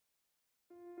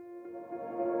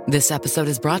This episode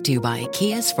is brought to you by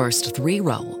Kia's first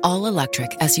three-row, all-electric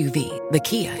SUV, the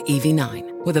Kia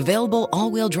EV9, with available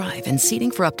all-wheel drive and seating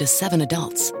for up to 7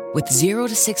 adults. With 0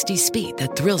 to 60 speed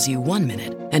that thrills you 1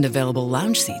 minute and available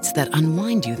lounge seats that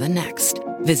unwind you the next.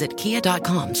 Visit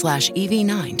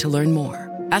kia.com/EV9 to learn more.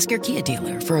 Ask your Kia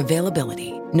dealer for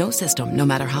availability. No system, no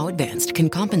matter how advanced, can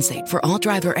compensate for all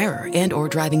driver error and or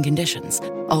driving conditions.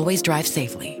 Always drive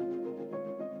safely.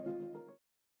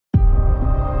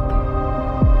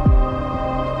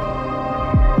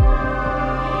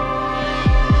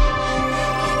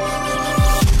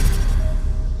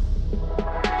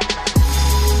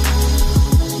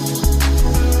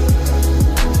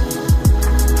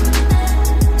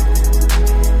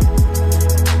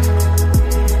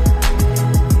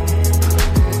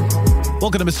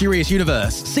 Welcome to Mysterious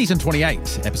Universe, Season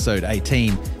 28, Episode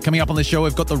 18. Coming up on the show,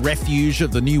 we've got the refuge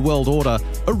of the New World Order,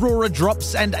 Aurora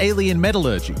Drops and Alien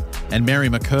Metallurgy, and Mary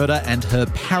McCurder and her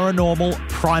paranormal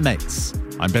primates.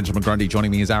 I'm Benjamin Grundy.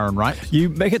 Joining me is Aaron Wright. You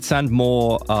make it sound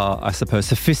more, I suppose,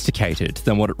 sophisticated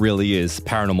than what it really is,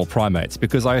 paranormal primates,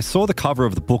 because I saw the cover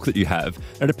of the book that you have,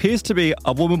 and it appears to be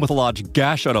a woman with a large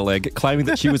gash on her leg claiming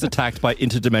that she was attacked by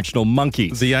interdimensional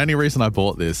monkeys. The only reason I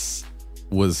bought this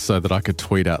was so that I could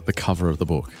tweet out the cover of the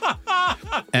book.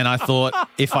 And I thought,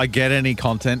 if I get any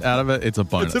content out of it, it's a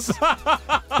bonus. It's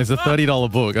a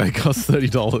 $30 book. It costs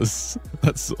 $30.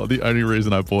 That's the only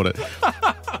reason I bought it.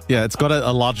 Yeah, it's got a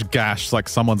large gash, like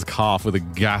someone's calf with a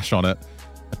gash on it.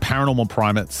 Paranormal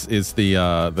Primates is the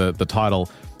title,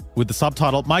 with the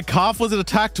subtitle, "My calf was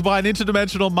attacked by an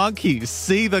interdimensional monkey.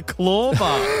 See the claw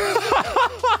mark."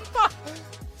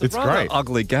 It's great.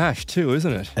 Ugly gash too,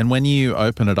 isn't it? And when you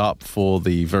open it up for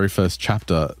the very first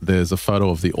chapter, there's a photo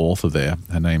of the author there.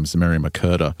 Her name's Mary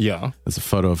McCurder. Yeah. There's a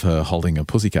photo of her holding a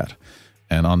pussycat.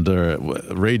 And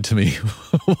read to me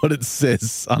what it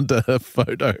says under her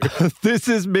photo. This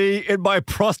is me in my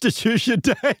prostitution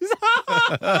days.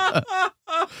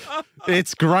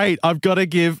 It's great. I've got to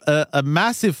give a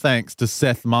massive thanks to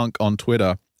Seth Monk on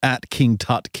Twitter, at King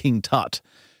Tut,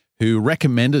 who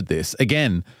recommended this.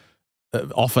 Again,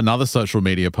 off another social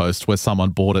media post where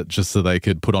someone bought it just so they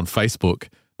could put on Facebook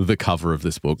the cover of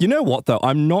this book. You know what, though?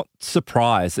 I'm not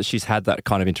surprised that she's had that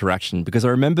kind of interaction, because I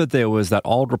remember there was that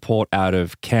old report out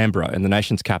of Canberra, in the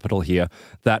nation's capital here,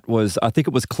 that was, I think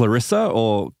it was Clarissa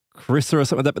or Carissa or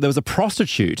something like that, but there was a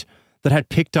prostitute that had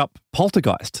picked up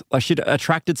poltergeist. Like, she'd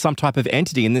attracted some type of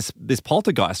entity, and this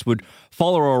poltergeist would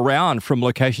follow her around from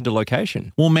location to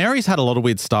location. Well, Mary's had a lot of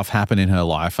weird stuff happen in her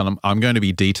life, and I'm going to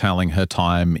be detailing her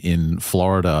time in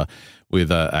Florida with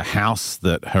a house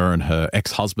that her and her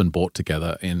ex-husband bought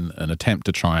together in an attempt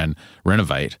to try and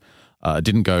renovate.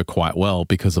 Didn't go quite well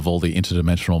because of all the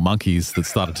interdimensional monkeys that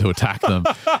started to attack them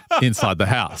inside the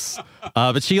house.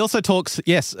 But she also talks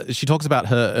about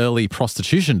her early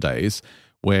prostitution days,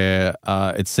 where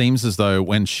it seems as though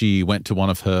when she went to one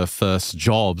of her first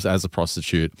jobs as a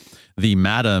prostitute, the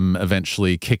madam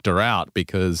eventually kicked her out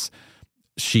because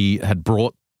she had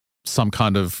brought some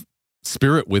kind of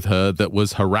spirit with her that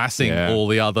was harassing all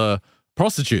the other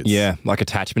prostitutes. Yeah, like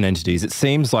attachment entities. It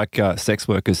seems like sex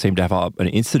workers seem to have an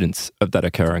incidence of that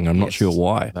occurring. I'm not sure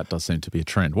why. That does seem to be a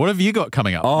trend. What have you got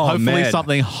coming up? Oh, hopefully man.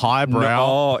 something highbrow.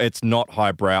 No, it's not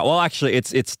highbrow. Well, actually,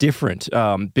 it's different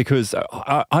because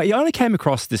I only came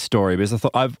across this story because I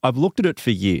thought I've looked at it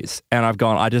for years and I've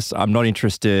gone, I'm not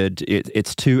interested.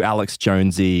 It's too Alex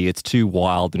Jonesy. It's too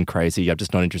wild and crazy. I'm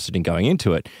just not interested in going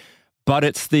into it. But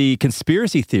it's the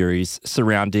conspiracy theories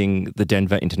surrounding the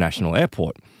Denver International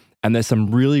Airport. And there's some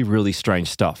really, really strange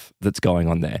stuff that's going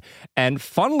on there. And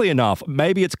funnily enough,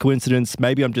 maybe it's coincidence,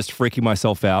 maybe I'm just freaking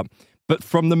myself out, but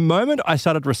from the moment I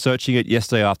started researching it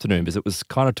yesterday afternoon, because it was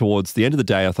kind of towards the end of the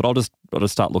day, I thought I'll just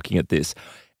start looking at this.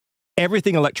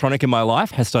 Everything electronic in my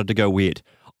life has started to go weird.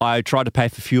 I tried to pay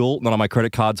for fuel, none of my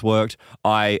credit cards worked.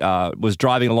 I was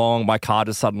driving along, my car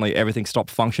just suddenly, everything stopped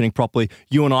functioning properly.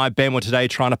 You and I, Ben, were today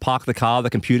trying to park the car,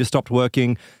 the computer stopped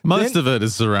working. Most of it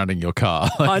is surrounding your car.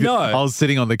 I know. I was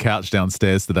sitting on the couch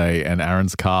downstairs today and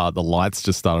Aaron's car, the lights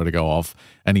just started to go off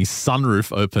and his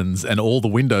sunroof opens and all the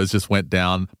windows just went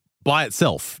down by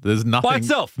itself. There's nothing. By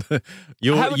itself.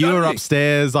 You were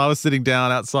upstairs. I was sitting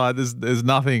down outside. There's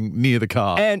nothing near the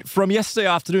car. And from yesterday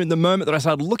afternoon, the moment that I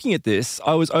started looking at this,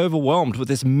 I was overwhelmed with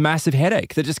this massive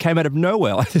headache that just came out of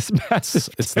nowhere. Like this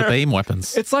massive. It's the beam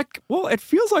weapons. It's like, well, it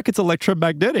feels like it's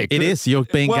electromagnetic. It is. You're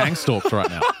being gang stalked right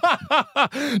now.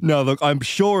 No, look, I'm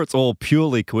sure it's all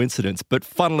purely coincidence. But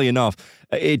funnily enough,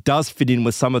 it does fit in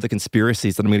with some of the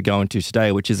conspiracies that I'm going to go into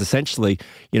today, which is essentially,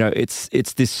 it's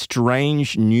this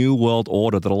strange new world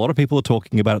order that a lot of people are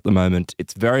talking about at the moment.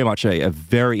 It's very much a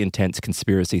very intense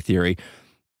conspiracy theory.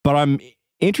 But I'm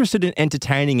interested in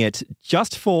entertaining it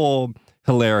just for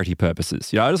hilarity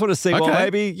purposes. I just want to see, well,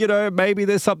 maybe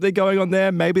there's something going on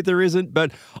there, maybe there isn't,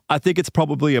 but I think it's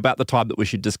probably about the time that we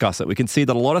should discuss it. We can see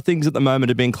that a lot of things at the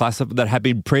moment are being classified that have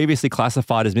been previously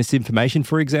classified as misinformation,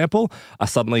 for example, are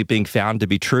suddenly being found to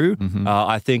be true.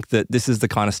 I think that this is the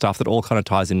kind of stuff that all kind of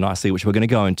ties in nicely, which we're going to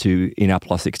go into in our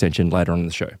Plus extension later on in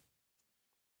the show.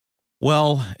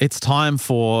 Well, it's time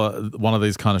for one of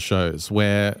these kind of shows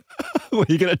where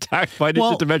you get attacked by an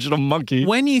interdimensional monkey.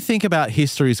 When you think about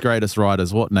history's greatest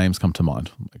writers, what names come to mind?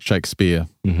 Like Shakespeare,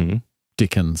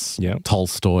 Dickens,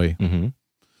 Tolstoy,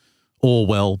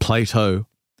 Orwell, Plato.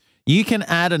 You can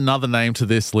add another name to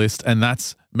this list, and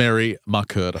that's Mary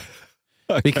McMurdo.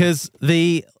 Because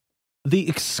the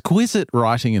exquisite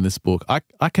writing in this book,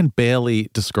 I can barely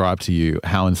describe to you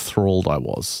how enthralled I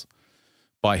was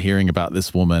by hearing about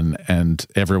this woman and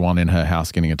everyone in her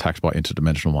house getting attacked by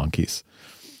interdimensional monkeys.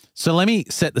 So let me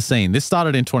set the scene. This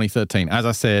started in 2013. As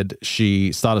I said,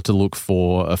 she started to look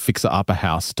for a fixer-upper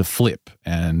house to flip,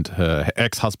 and her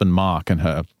ex-husband, Mark, and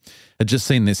her had just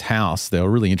seen this house. They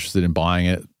were really interested in buying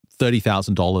it.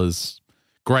 $30,000,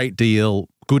 great deal,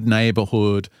 good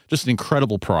neighborhood, just an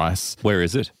incredible price. Where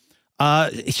is it?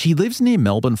 She lives near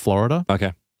Melbourne, Florida.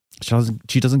 Okay.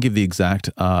 She doesn't give the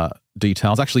exact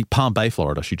details. Actually, Palm Bay,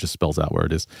 Florida. She just spells out where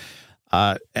it is.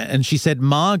 And she said,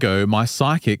 Margot, my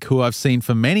psychic, who I've seen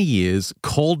for many years,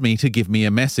 called me to give me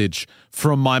a message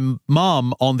from my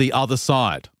mum on the other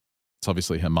side. It's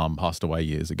obviously her mum passed away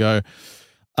years ago.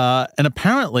 And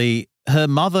apparently her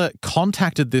mother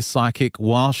contacted this psychic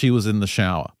while she was in the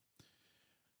shower.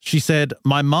 She said,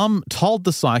 my mum told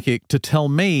the psychic to tell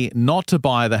me not to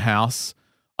buy the house.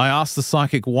 I asked the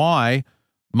psychic why.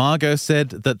 Margot said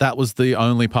that was the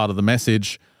only part of the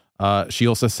message. She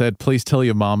also said, please tell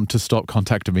your mum to stop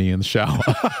contacting me in the shower.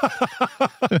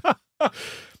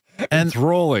 And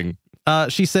enthralling.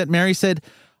 Mary said,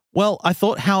 well, I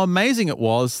thought how amazing it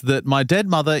was that my dead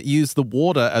mother used the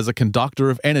water as a conductor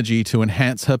of energy to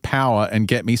enhance her power and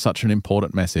get me such an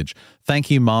important message.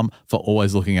 Thank you, Mum, for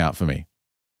always looking out for me.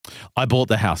 I bought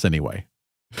the house anyway.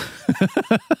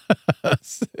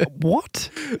 What?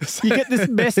 You get this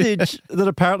message that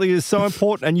apparently is so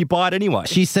important and you buy it anyway.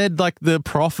 She said like the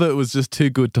profit was just too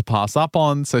good to pass up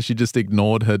on, so she just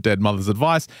ignored her dead mother's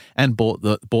advice and bought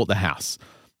the house.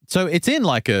 So it's in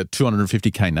like a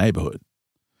 $250K neighborhood,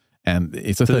 and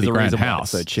it's a $30,000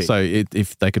 house. So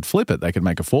if they could flip it, they could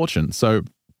make a fortune. So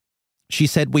she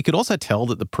said we could also tell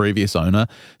that the previous owner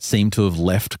seemed to have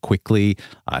left quickly.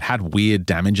 It had weird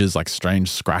damages like strange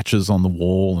scratches on the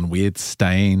wall and weird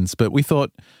stains. But we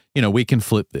thought, we can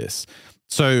flip this.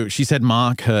 So she said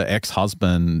Mark, her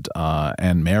ex-husband,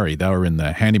 and Mary, they were in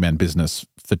the handyman business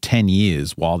for 10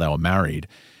 years while they were married.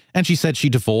 And she said she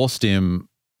divorced him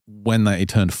when he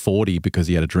turned 40 because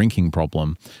he had a drinking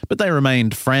problem. But they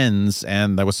remained friends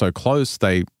and they were so close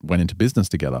they went into business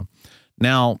together.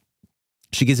 Now,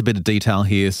 she gives a bit of detail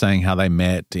here saying how they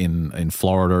met in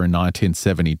Florida in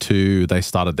 1972. They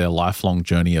started their lifelong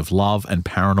journey of love and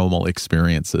paranormal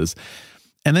experiences.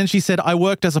 And then she said, I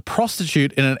worked as a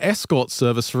prostitute in an escort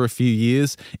service for a few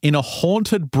years in a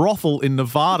haunted brothel in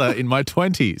Nevada in my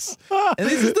 20s. And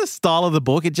this is the style of the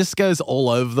book. It just goes all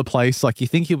over the place. Like you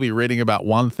think you'll be reading about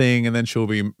one thing and then she'll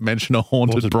be mention a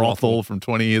haunted brothel from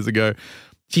 20 years ago.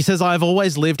 She says, I've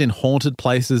always lived in haunted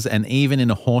places and even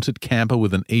in a haunted camper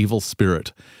with an evil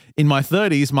spirit. In my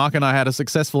 30s, Mark and I had a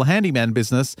successful handyman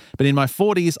business, but in my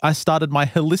 40s, I started my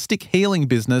holistic healing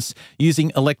business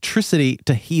using electricity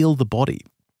to heal the body.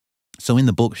 So in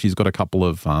the book, she's got a couple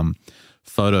of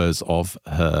photos of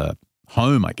her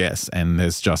home, I guess, and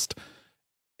there's just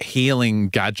healing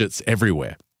gadgets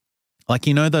everywhere. Like,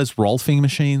 those Rolfing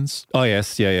machines? Oh,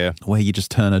 yes. Yeah. Where you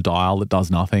just turn a dial that does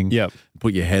nothing. Yep.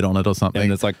 Put your head on it or something.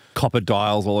 And there's like copper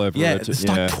dials all over it. It's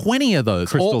like 20 of those.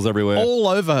 Crystals everywhere. All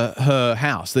over her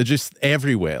house. They're just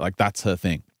everywhere. Like, that's her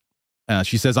thing.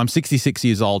 She says, I'm 66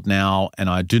 years old now and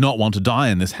I do not want to die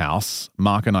in this house.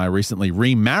 Mark and I recently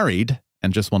remarried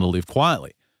and just want to live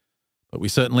quietly. But we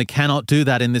certainly cannot do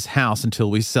that in this house until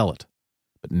we sell it.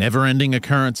 But never-ending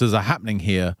occurrences are happening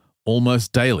here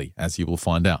almost daily, as you will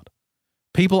find out.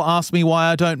 People ask me why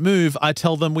I don't move. I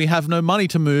tell them we have no money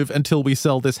to move until we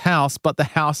sell this house, but the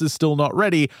house is still not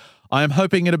ready. I am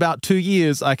hoping in about 2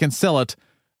 years I can sell it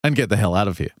and get the hell out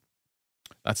of here.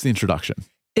 That's the introduction.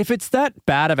 If it's that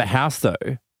bad of a house,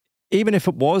 though, even if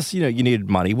it was, you needed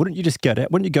money, wouldn't you just get it?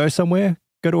 Wouldn't you go somewhere?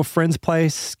 Go to a friend's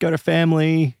place, go to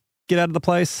family, get out of the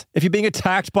place? If you're being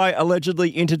attacked by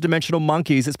allegedly interdimensional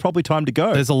monkeys, it's probably time to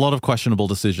go. There's a lot of questionable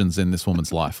decisions in this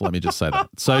woman's life. Let me just say that.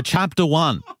 So chapter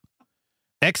 1.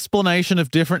 Explanation of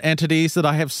different entities that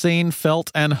I have seen, felt,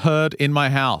 and heard in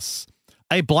my house.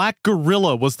 A black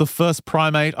gorilla was the first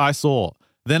primate I saw.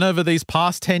 Then over these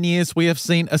past 10 years, we have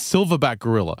seen a silverback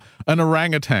gorilla, an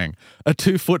orangutan, a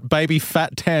 2-foot baby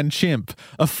fat tan chimp,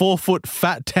 a 4-foot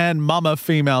fat tan mama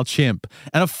female chimp,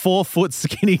 and a 4-foot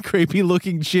skinny creepy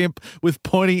looking chimp with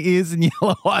pointy ears and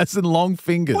yellow eyes and long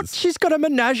fingers. What? She's got a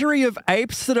menagerie of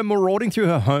apes that are marauding through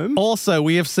her home? Also,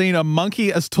 we have seen a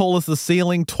monkey as tall as the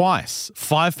ceiling twice.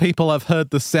 5 people have heard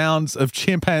the sounds of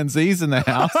chimpanzees in the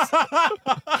house.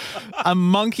 A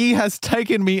monkey has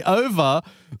taken me over.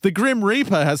 The Grim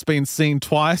Reaper has been seen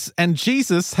twice, and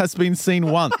Jesus has been seen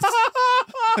once.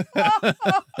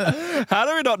 How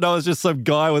do we not know it's just some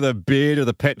guy with a beard with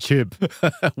a pet chimp?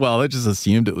 Well, they just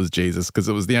assumed it was Jesus because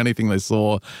it was the only thing they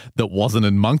saw that wasn't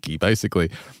a monkey,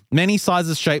 basically. Many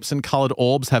sizes, shapes, and coloured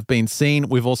orbs have been seen.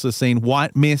 We've also seen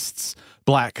white mists,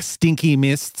 black stinky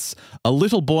mists. A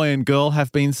little boy and girl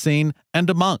have been seen, and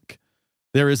a monk.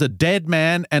 There is a dead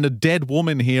man and a dead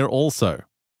woman here also.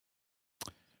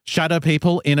 Shadow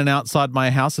people in and outside my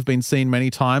house have been seen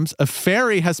many times. A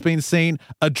fairy has been seen,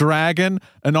 a dragon,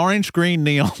 an orange-green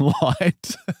neon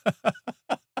light.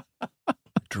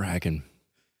 Dragon.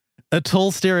 A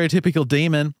tall stereotypical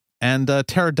demon, and a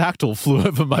pterodactyl flew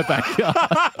over my backyard.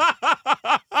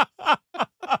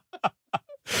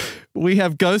 We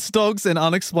have ghost dogs and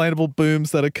unexplainable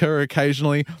booms that occur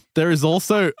occasionally. There is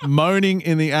also moaning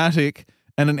in the attic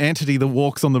and an entity that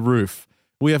walks on the roof.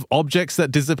 We have objects that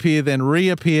disappear, then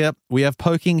reappear. We have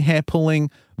poking, hair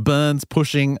pulling, burns,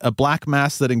 pushing, a black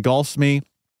mass that engulfs me.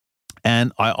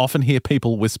 And I often hear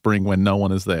people whispering when no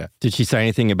one is there. Did she say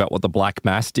anything about what the black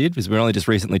mass did? Because we're only just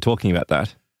recently talking about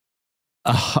that.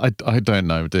 I don't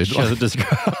know, dude. It's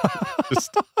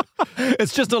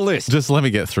just a list. Just let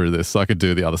me get through this so I could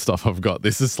do the other stuff I've got.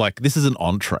 This is an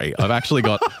entree. I've actually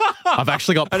got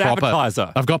an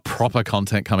appetizer. I've got proper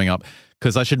content coming up.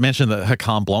 Because I should mention that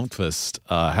Hakan Blomqvist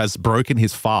has broken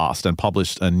his fast and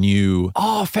published a new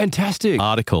fantastic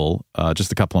article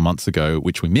just a couple of months ago,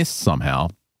 which we missed somehow.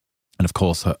 And of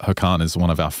course, Hakan is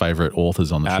one of our favorite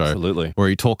authors on the show. Absolutely. Where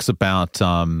he talks about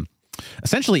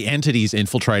essentially entities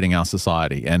infiltrating our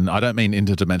society. And I don't mean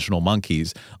interdimensional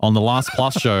monkeys. On the last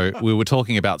Plus show, we were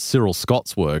talking about Cyril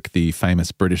Scott's work, the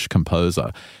famous British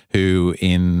composer, who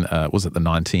in, was it the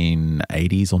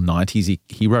 1980s or 90s,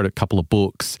 he wrote a couple of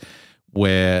books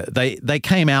where they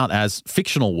came out as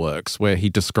fictional works where he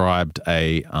described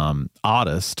a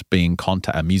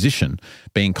musician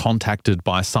being contacted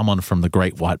by someone from the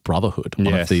Great White Brotherhood,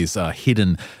 one of these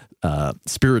hidden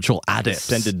spiritual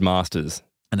adepts.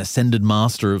 An ascended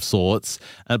master of sorts.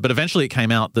 But eventually it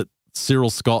came out that Cyril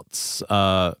Scott's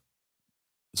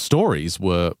stories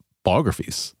were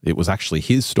biographies. It was actually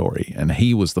his story, and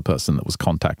he was the person that was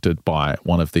contacted by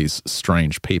one of these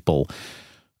strange people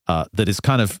that has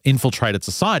kind of infiltrated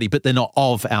society, but they're not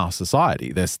of our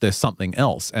society. There's something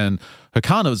else. And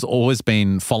Hakan has always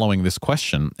been following this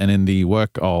question, and in the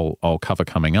work I'll cover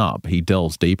coming up, he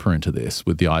delves deeper into this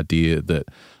with the idea that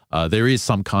there is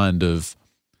some kind of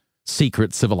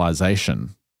secret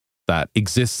civilization that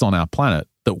exists on our planet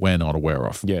that we're not aware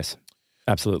of. Yes,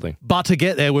 absolutely. But to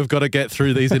get there, we've got to get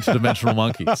through these interdimensional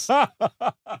monkeys.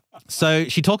 So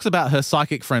she talks about her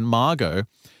psychic friend Margot,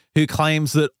 who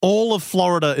claims that all of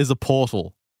Florida is a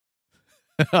portal.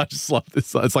 I just love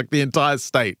this. It's like the entire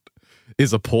state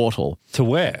is a portal. To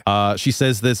where? She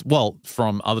says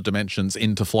from other dimensions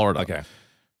into Florida. Okay.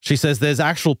 She says there's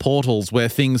actual portals where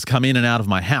things come in and out of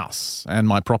my house and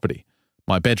my property.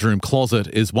 My bedroom closet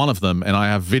is one of them, and I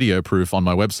have video proof on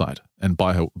my website. And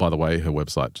by the way, her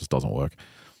website just doesn't work.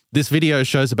 This video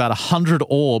shows about 100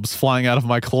 orbs flying out of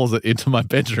my closet into my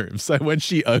bedroom. So when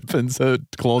she opens her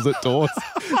closet doors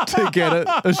to get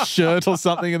a shirt or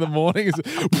something in the morning,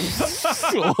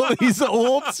 all these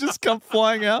orbs just come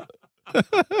flying out.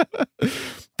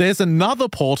 There's another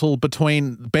portal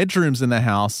between bedrooms in the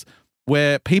house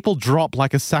where people drop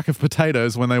like a sack of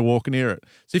potatoes when they walk near it.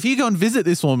 So if you go and visit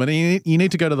this woman and you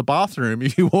need to go to the bathroom,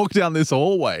 if you walk down this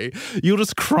hallway, you'll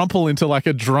just crumple into like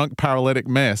a drunk paralytic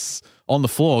mess on the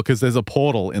floor because there's a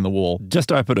portal in the wall.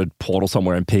 Just open a portal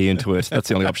somewhere and pee into it. That's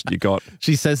the only option you got.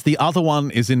 She says the other one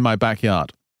is in my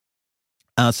backyard.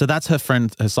 So that's her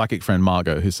psychic friend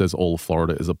Margot, who says all of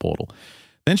Florida is a portal.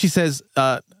 Then she says,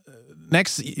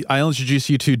 next I'll introduce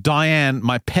you to Diane,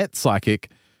 my pet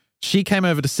psychic. She came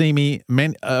over to see me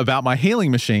about my healing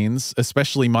machines,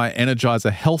 especially my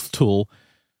Energizer health tool.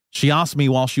 She asked me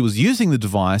while she was using the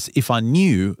device if I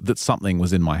knew that something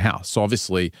was in my house. So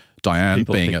obviously, Diane,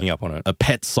 people being a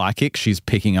pet psychic, she's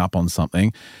picking up on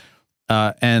something.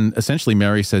 And essentially,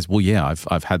 Mary says, "Well, yeah,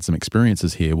 I've had some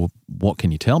experiences here. Well, what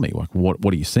can you tell me? Like,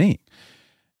 what are you seeing?"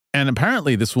 And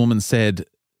apparently, this woman said,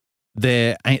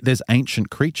 "There's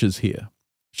ancient creatures here."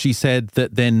 She said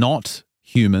that they're not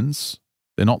humans.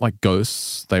 They're not like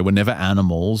ghosts. They were never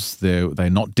animals. They're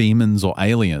not demons or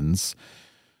aliens.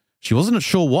 She wasn't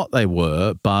sure what they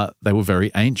were, but they were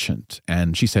very ancient.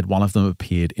 And she said one of them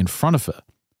appeared in front of her.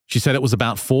 She said it was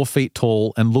about 4 feet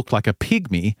tall and looked like a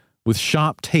pygmy with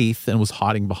sharp teeth and was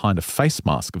hiding behind a face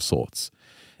mask of sorts.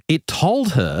 It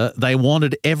told her they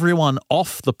wanted everyone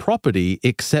off the property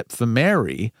except for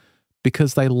Mary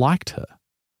because they liked her.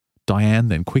 Diane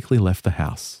then quickly left the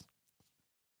house.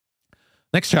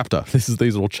 Next chapter.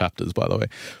 These are all chapters, by the way.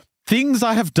 Things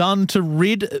I have done to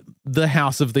rid the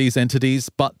house of these entities,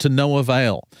 but to no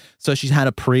avail. So she's had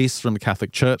a priest from the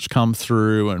Catholic Church come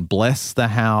through and bless the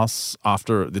house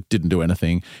after it didn't do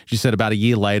anything. She said about a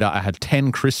year later, I had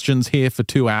 10 Christians here for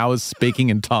 2 hours speaking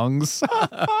in tongues.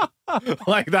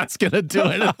 Like that's going to do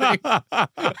anything.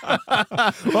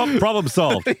 Well, problem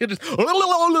solved.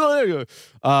 To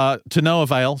no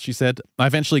avail, she said. I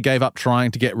eventually gave up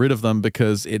trying to get rid of them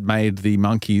because it made the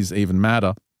monkeys even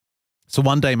madder. So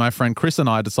one day, my friend Chris and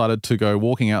I decided to go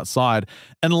walking outside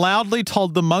and loudly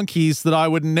told the monkeys that I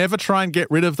would never try and get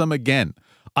rid of them again.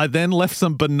 I then left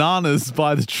some bananas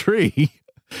by the tree.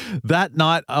 That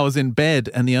night, I was in bed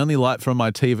and the only light from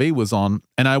my TV was on,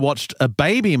 and I watched a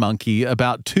baby monkey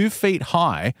about 2 feet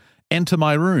high enter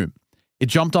my room. It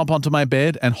jumped up onto my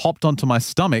bed and hopped onto my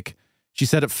stomach. She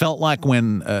said it felt like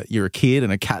when you're a kid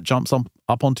and a cat jumps up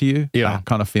onto you, that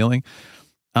kind of feeling.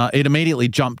 It immediately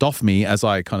jumped off me as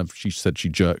she said she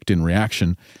jerked in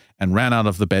reaction and ran out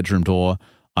of the bedroom door.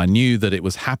 I knew that it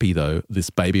was happy though. This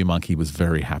baby monkey was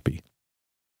very happy.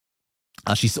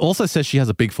 She also says she has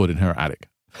a Bigfoot in her attic.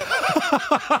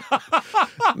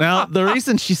 Now, the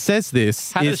reason she says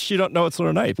this How does she not know it's on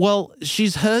an ape? Well,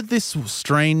 she's heard this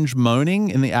strange moaning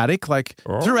in the attic, like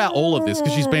throughout all of this,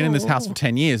 because she's been in this house for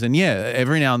 10 years. And yeah,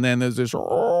 every now and then there's this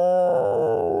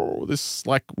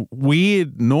like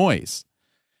weird noise.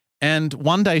 And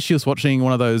one day she was watching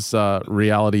one of those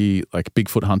reality like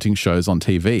Bigfoot hunting shows on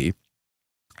TV,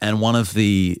 and one of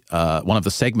the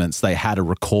segments they had a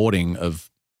recording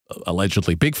of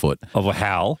allegedly Bigfoot. Of a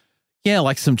howl? Yeah,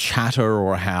 like some chatter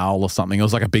or a howl or something. It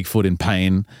was like a Bigfoot in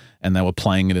pain, and they were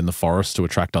playing it in the forest to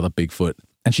attract other Bigfoot.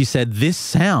 And she said this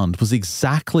sound was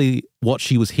exactly what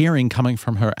she was hearing coming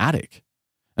from her attic.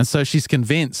 And so she's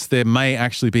convinced there may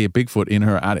actually be a Bigfoot in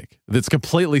her attic that's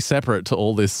completely separate to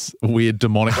all this weird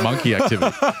demonic monkey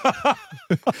activity.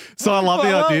 So I love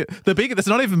the idea. It's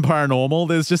not even paranormal.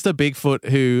 There's just a Bigfoot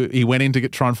who he went in to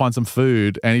try and find some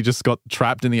food, and he just got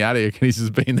trapped in the attic, and he's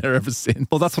just been there ever since.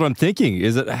 Well, that's what I'm thinking.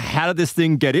 How did this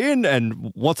thing get in,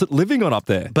 and what's it living on up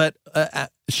there? But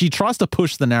she tries to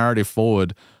push the narrative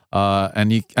forward.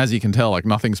 And as you can tell, like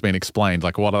nothing's been explained.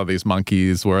 Like, what are these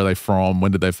monkeys? Where are they from?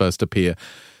 When did they first appear?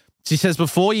 She says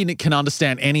before you can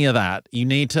understand any of that, you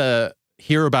need to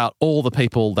hear about all the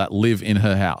people that live in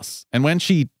her house. And when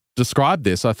she described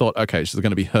this, I thought, okay, she's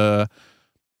going to be her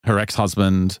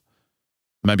ex-husband,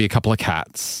 maybe a couple of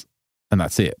cats, and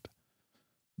that's it.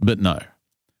 But no.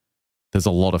 There's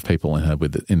a lot of people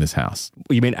in this house.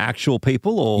 You mean actual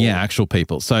people? Or yeah, actual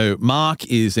people. So Mark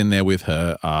is in there with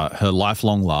her, her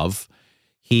lifelong love.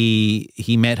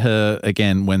 He met her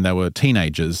again when they were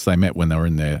teenagers. They met when they were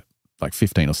in their like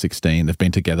 15 or 16. They've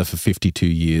been together for 52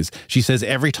 years. She says,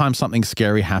 every time something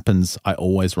scary happens, I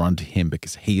always run to him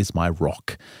because he is my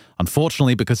rock.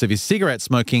 Unfortunately, because of his cigarette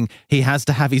smoking, he has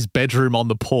to have his bedroom on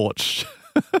the porch.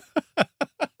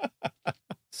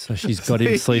 So she's got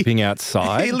him sleeping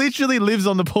outside? He literally lives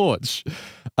on the porch.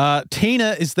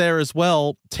 Tina is there as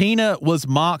well. Tina was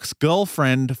Mark's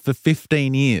girlfriend for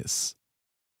 15 years.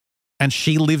 And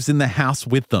she lives in the house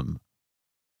with them.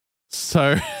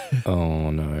 So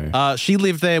oh, no. She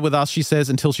lived there with us, she says,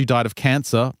 until she died of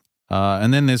cancer.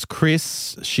 And then there's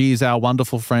Chris. She's our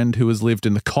wonderful friend who has lived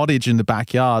in the cottage in the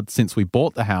backyard since we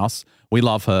bought the house. We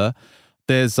love her.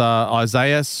 There's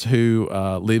Isaiah, who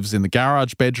lives in the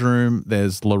garage bedroom.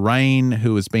 There's Lorraine,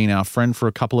 who has been our friend for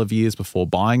a couple of years before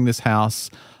buying this house.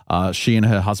 She and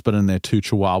her husband and their 2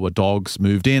 Chihuahua dogs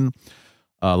moved in.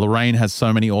 Lorraine has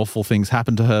so many awful things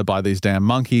happen to her by these damn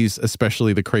monkeys,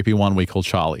 especially the creepy one we call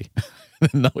Charlie.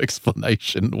 No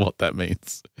explanation what that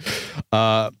means.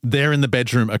 They're in the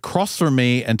bedroom across from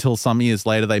me until some years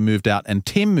later they moved out and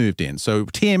Tim moved in. So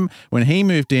Tim, when he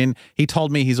moved in, he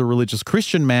told me he's a religious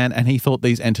Christian man and he thought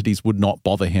these entities would not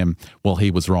bother him. Well, he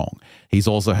was wrong. He's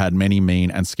also had many mean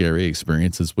and scary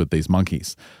experiences with these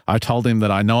monkeys. I told him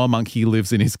that I know a monkey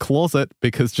lives in his closet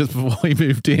because just before he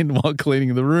moved in while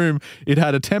cleaning the room, it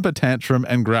had a temper tantrum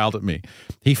and growled at me.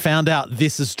 He found out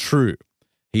this is true.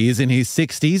 He is in his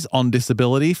 60s on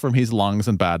disability from his lungs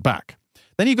and bad back.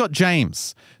 Then you've got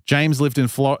James. James lived in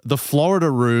the Florida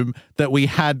room that we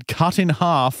had cut in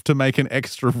half to make an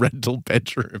extra rental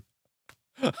bedroom.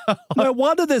 No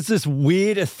wonder there's this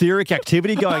weird etheric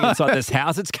activity going inside this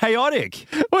house. It's chaotic.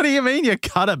 What do you mean you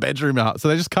cut a bedroom in half? So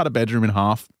they just cut a bedroom in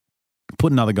half,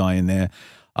 put another guy in there.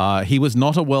 He was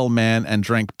not a well man and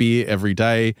drank beer every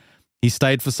day. He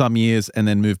stayed for some years and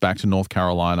then moved back to North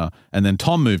Carolina. And then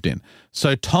Tom moved in.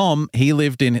 So Tom, he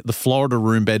lived in the Florida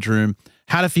room bedroom,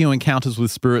 had a few encounters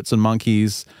with spirits and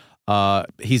monkeys.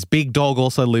 His big dog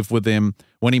also lived with him.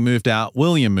 When he moved out,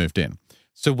 William moved in.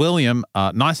 So William,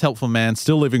 nice, helpful man,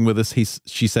 still living with us.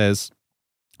 She says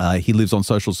he lives on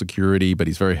Social Security, but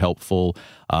he's very helpful.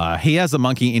 He has a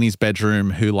monkey in his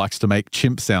bedroom who likes to make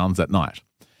chimp sounds at night.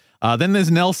 Then there's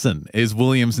Nelson, is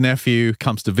William's nephew,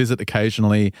 comes to visit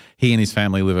occasionally. He and his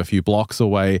family live a few blocks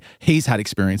away. He's had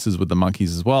experiences with the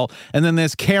monkeys as well. And then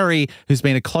there's Carrie, who's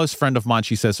been a close friend of mine,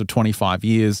 she says, for 25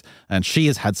 years. And she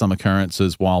has had some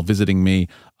occurrences while visiting me.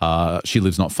 She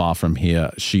lives not far from here.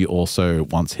 She also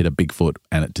once hit a Bigfoot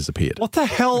and it disappeared. What the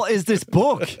hell is this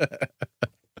book?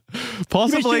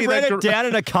 Possibly you read it down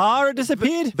in a car and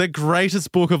disappeared? The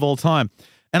greatest book of all time.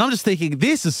 And I'm just thinking,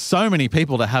 this is so many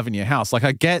people to have in your house. Like,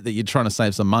 I get that you're trying to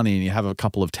save some money and you have a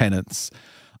couple of tenants.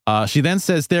 She then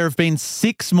says, there have been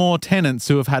 6 more tenants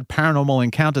who have had paranormal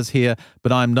encounters here,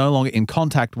 but I'm no longer in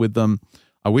contact with them.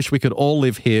 I wish we could all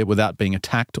live here without being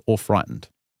attacked or frightened.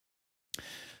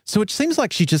 So it seems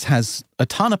like she just has a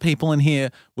ton of people in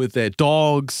here with their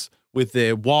dogs, with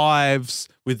their wives,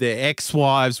 with their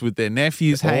ex-wives, with their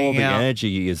nephews hanging out. All the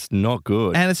energy is not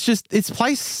good. And it's just, this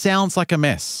place sounds like a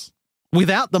mess.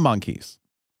 Without the monkeys.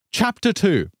 Chapter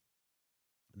 2.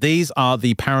 These are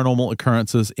the paranormal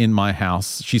occurrences in my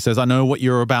house. She says, I know what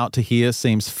you're about to hear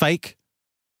seems fake,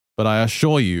 but I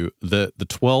assure you that the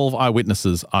 12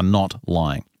 eyewitnesses are not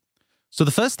lying. So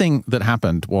the first thing that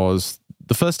happened was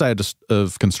the first day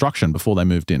of construction before they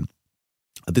moved in.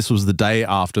 This was the day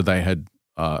after they had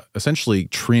essentially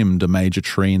trimmed a major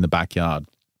tree in the backyard.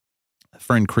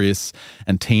 Friend Chris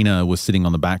and Tina were sitting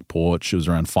on the back porch. It was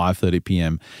around 5:30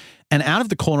 p.m. And out of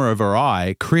the corner of her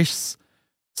eye, Chris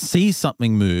sees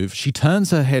something move. She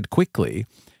turns her head quickly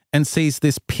and sees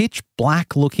this pitch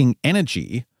black looking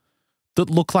energy that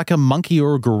looked like a monkey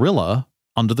or a gorilla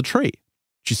under the tree.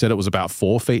 She said it was about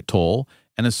 4 feet tall.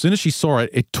 And as soon as she saw it,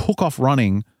 it took off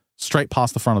running straight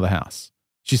past the front of the house.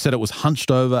 She said it was hunched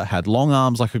over, had long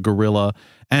arms like a gorilla.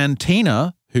 And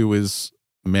Tina, who is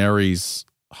Mary's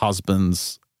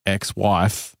husband's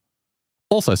ex-wife,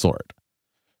 also saw it.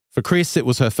 For Chris, it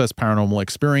was her first paranormal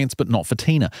experience, but not for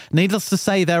Tina. Needless to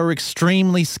say, they were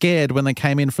extremely scared when they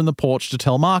came in from the porch to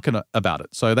tell Mark about it.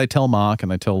 So they tell Mark and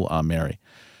they tell Mary.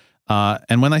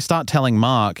 And when they start telling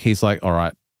Mark, he's like, all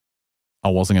right, I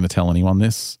wasn't going to tell anyone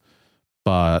this,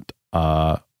 but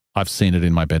I've seen it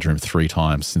in my bedroom 3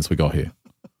 times since we got here.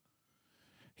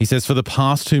 He says for the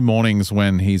past 2 mornings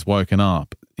when he's woken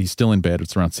up, he's still in bed,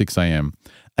 it's around 6 a.m.,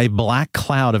 a black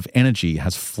cloud of energy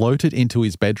has floated into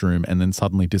his bedroom and then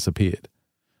suddenly disappeared.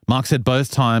 Mark said both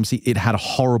times it had a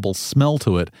horrible smell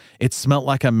to it. It smelled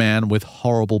like a man with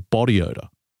horrible body odor.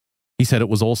 He said it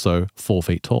was also 4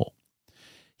 feet tall.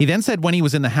 He then said when he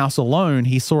was in the house alone,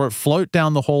 he saw it float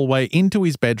down the hallway into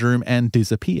his bedroom and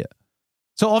disappear.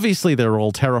 So obviously they're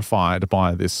all terrified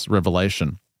by this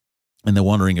revelation and they're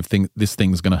wondering if this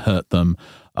thing's going to hurt them.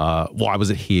 Why was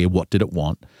it here? What did it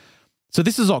want? So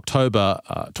this is October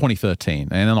 2013.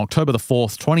 And on October the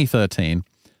 4th, 2013,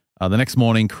 the next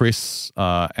morning, Chris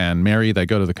and Mary, they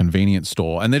go to the convenience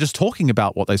store and they're just talking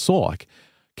about what they saw. Like,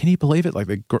 can you believe it? Like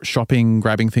they're shopping,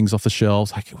 grabbing things off the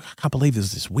shelves. Like, I can't believe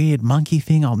there's this weird monkey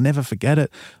thing. I'll never forget it.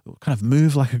 It kind of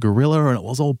moved like a gorilla and it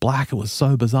was all black. It was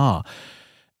so bizarre.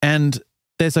 And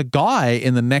there's a guy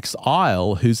in the next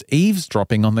aisle who's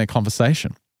eavesdropping on their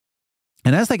conversation.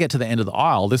 And as they get to the end of the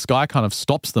aisle, this guy kind of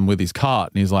stops them with his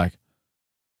cart and he's like,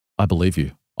 I believe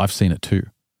you. I've seen it too.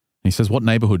 And he says, what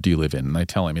neighborhood do you live in? And they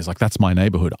tell him, he's like, that's my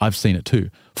neighborhood. I've seen it too.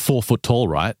 4 foot tall,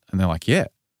 right? And they're like, yeah.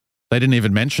 They didn't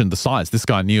even mention the size. This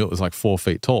guy knew it was like 4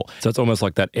 feet tall. So it's almost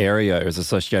like that area is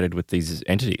associated with these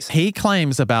entities. He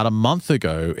claims about a month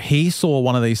ago, he saw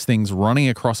one of these things running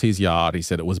across his yard. He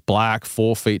said it was black,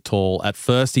 4 feet tall. At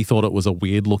first, he thought it was a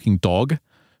weird looking dog.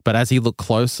 But as he looked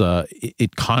closer,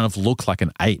 it kind of looked like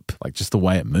an ape, like just the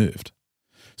way it moved.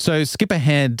 So skip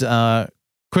ahead.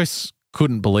 Chris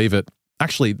couldn't believe it.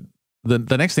 Actually,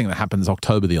 the next thing that happens is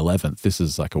October the 11th. This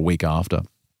is like a week after.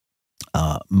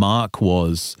 Mark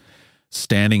was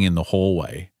standing in the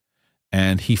hallway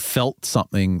and he felt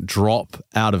something drop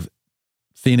out of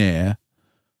thin air,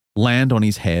 land on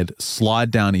his head,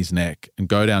 slide down his neck and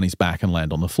go down his back and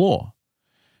land on the floor.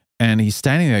 and he's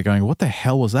standing there going, what the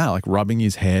hell was that? Like rubbing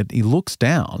his head. He looks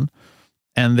down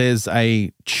and there's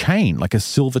a chain, like a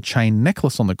silver chain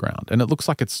necklace on the ground. And it looks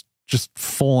like it's just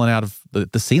fallen out of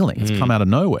the ceiling. It's come out of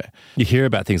nowhere. You hear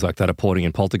about things like that reporting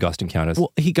in poltergeist encounters.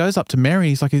 Well, he goes up to Mary.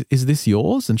 He's like, is this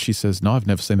yours? And she says, no, I've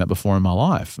never seen that before in my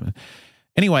life.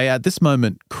 Anyway, at this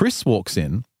moment, Chris walks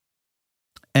in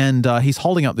and he's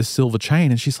holding up this silver chain.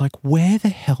 And she's like, where the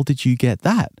hell did you get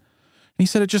that? And he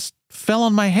said, it just fell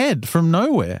on my head from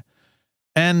nowhere.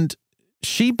 And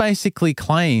she basically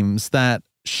claims that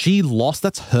she lost,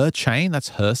 that's her chain, that's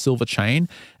her silver chain,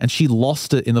 and she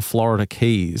lost it in the Florida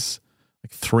Keys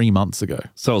like 3 months ago.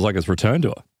 So it was like it's returned to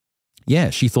her. Yeah,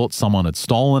 she thought someone had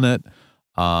stolen it.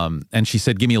 And she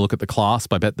said, give me a look at the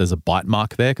clasp. I bet there's a bite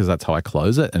mark there because that's how I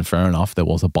close it. And fair enough, there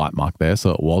was a bite mark there.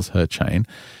 So it was her chain.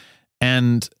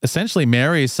 And essentially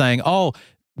Mary is saying, oh,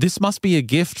 this must be a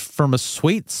gift from a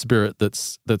sweet spirit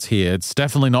that's here. It's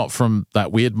definitely not from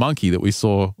that weird monkey that we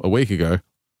saw a week ago.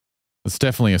 It's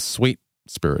definitely a sweet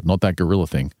spirit, not that gorilla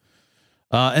thing.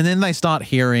 And then they start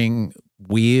hearing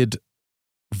weird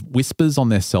whispers on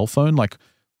their cell phone. Like,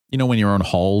 you know, when you're on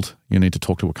hold, you need to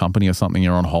talk to a company or something,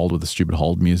 you're on hold with the stupid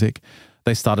hold music.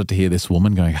 They started to hear this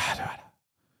woman going,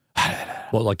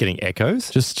 what, like getting echoes?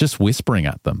 Just whispering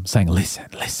at them, saying, listen,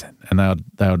 listen. And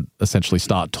they would essentially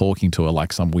start talking to her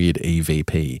like some weird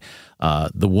EVP.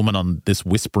 The woman this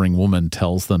whispering woman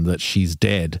tells them that she's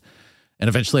dead. And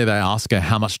eventually they ask her,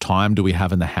 how much time do we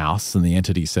have in the house? And the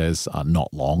entity says,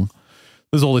 not long.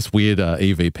 There's all this weird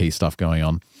EVP stuff going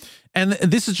on. And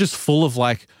this is just full of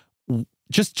like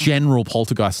just general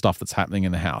poltergeist stuff that's happening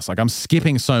in the house. Like I'm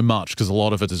skipping so much because a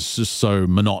lot of it is just so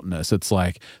monotonous. It's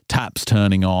like taps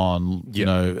turning on, you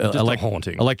know,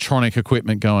 haunting. Electronic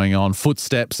equipment going on,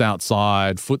 footsteps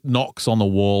outside, foot knocks on the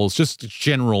walls, just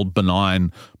general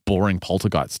benign, boring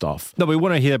poltergeist stuff. No, we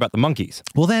want to hear about the monkeys.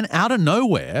 Well, then out of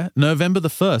nowhere, November the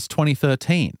 1st,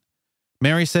 2013,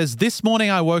 Mary says, this morning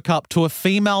I woke up to a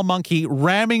female monkey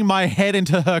ramming my head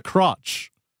into her crotch.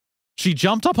 She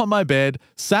jumped up on my bed,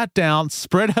 sat down,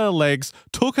 spread her legs,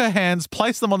 took her hands,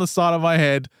 placed them on the side of my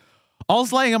head. I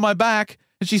was laying on my back,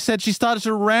 and she said she started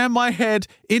to ram my head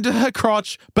into her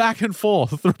crotch back and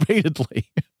forth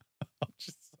repeatedly.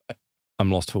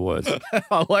 I'm lost for words.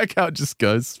 I like how it just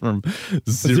goes from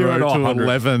 0 to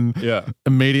 11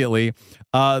 immediately.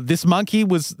 This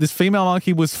female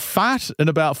monkey was fat and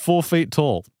about 4 feet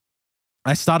tall.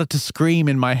 I started to scream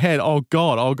in my head, oh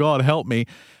God, help me.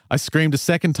 I screamed a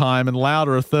second time and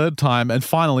louder a third time, and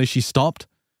finally she stopped.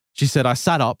 She said, I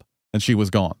sat up and she was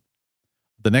gone.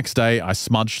 The next day, I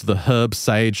smudged the herb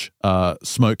sage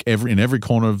smoke in every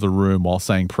corner of the room while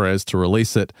saying prayers to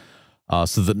release it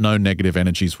so that no negative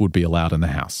energies would be allowed in the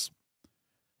house.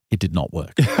 It did not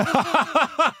work.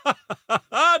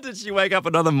 Did she wake up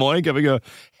another morning having her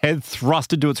head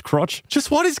thrust into its crotch? Just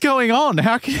what is going on?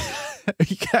 How can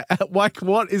like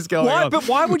what is going on? But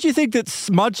why would you think that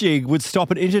smudging would stop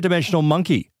an interdimensional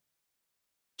monkey?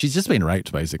 She's just been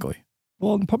raped, basically.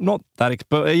 Well, not that,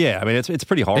 but yeah, I mean, it's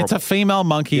pretty horrible. It's a female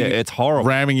monkey. Yeah, it's horrible.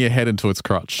 Ramming your head into its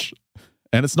crotch,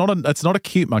 and it's not a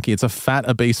cute monkey. It's a fat,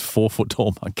 obese, 4 foot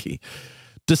tall monkey.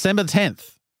 December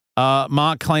 10th.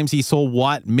 Mark claims he saw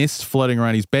white mist floating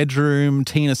around his bedroom.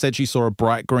 Tina said she saw a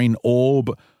bright green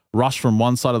orb rush from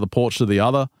one side of the porch to the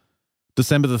other.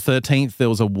 December the 13th, there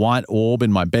was a white orb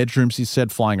in my bedroom, she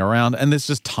said, flying around. And there's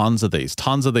just tons of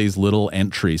these little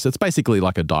entries. It's basically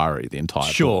like a diary, the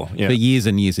entire book, yeah. for years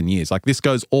and years and years. Like this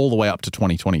goes all the way up to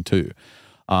 2022.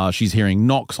 She's hearing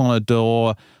knocks on her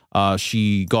door.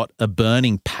 She got a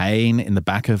burning pain in the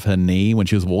back of her knee when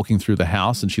she was walking through the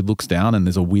house, and she looks down and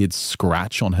there's a weird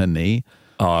scratch on her knee.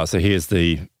 Oh, so here's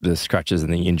the scratches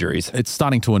and the injuries. It's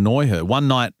starting to annoy her. One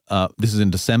night, this is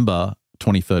in December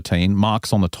 2013,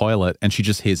 Mark's on the toilet and she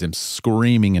just hears him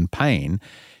screaming in pain.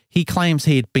 He claims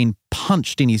he had been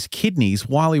punched in his kidneys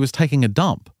while he was taking a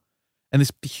dump. And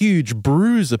this huge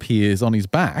bruise appears on his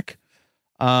back.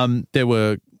 There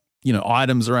were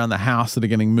items around the house that are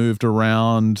getting moved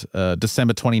around.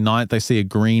 December 29th, they see a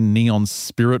green neon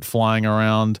spirit flying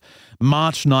around.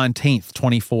 March 19th,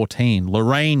 2014,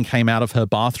 Lorraine came out of her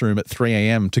bathroom at 3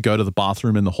 a.m. to go to the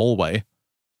bathroom in the hallway.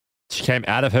 She came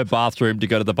out of her bathroom to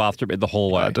go to the bathroom in the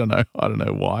hallway. I don't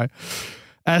know why.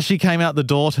 As she came out the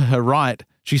door to her right,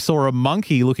 she saw a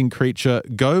monkey-looking creature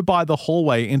go by the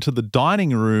hallway into the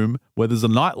dining room where there's a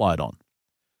nightlight on.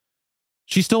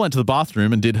 She still went to the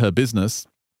bathroom and did her business.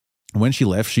 When she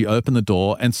left, she opened the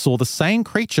door and saw the same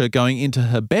creature going into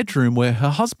her bedroom where her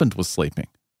husband was sleeping.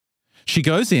 She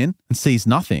goes in and sees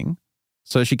nothing,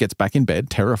 so she gets back in bed,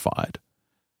 terrified.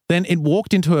 Then it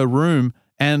walked into her room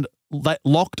and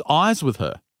locked eyes with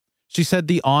her. She said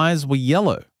the eyes were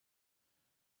yellow.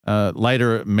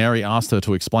 Later, Mary asked her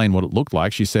to explain what it looked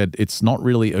like. She said, it's not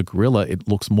really a gorilla. It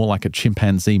looks more like a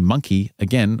chimpanzee monkey,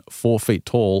 again, 4 feet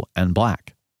tall and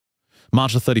black.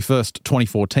 March the 31st,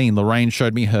 2014, Lorraine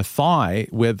showed me her thigh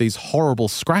where these horrible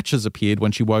scratches appeared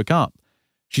when she woke up.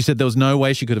 She said there was no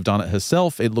way she could have done it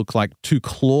herself. It looked like 2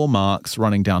 claw marks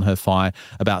running down her thigh,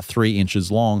 about 3 inches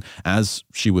long. As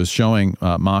she was showing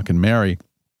Mark and Mary,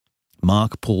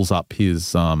 Mark pulls up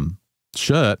his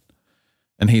shirt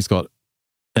and he's got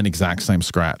an exact same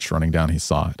scratch running down his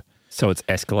side. So it's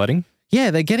escalating? Yeah,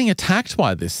 they're getting attacked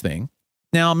by this thing.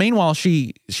 Now, meanwhile,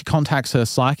 she contacts her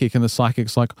psychic and the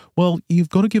psychic's like, well, you've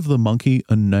got to give the monkey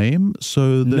a name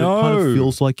so that it kind of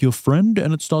feels like your friend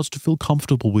and it starts to feel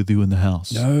comfortable with you in the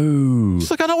house. No.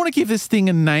 She's like, I don't want to give this thing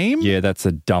a name. Yeah, that's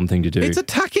a dumb thing to do. It's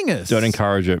attacking us. Don't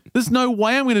encourage it. There's no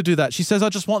way I'm going to do that. She says, I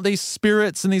just want these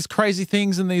spirits and these crazy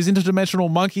things and these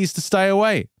interdimensional monkeys to stay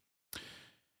away.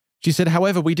 She said,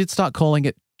 however, we did start calling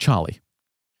it Charlie.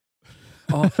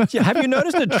 Oh, yeah, have you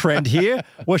noticed a trend here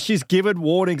where she's given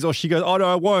warnings or she goes, oh, no,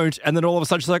 I won't. And then all of a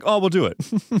sudden she's like, oh, we'll do it.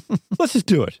 Let's just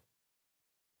do it.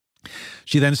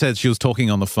 She then said she was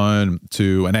talking on the phone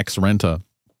to an ex-renter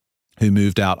who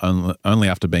moved out only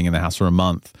after being in the house for a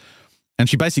month. And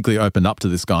she basically opened up to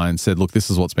this guy and said, look,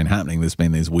 this is what's been happening. There's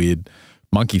been these weird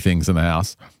monkey things in the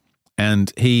house.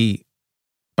 And he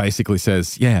basically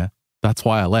says, yeah, that's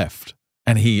why I left.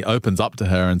 And he opens up to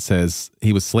her and says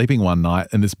he was sleeping one night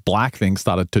and this black thing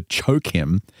started to choke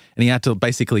him and he had to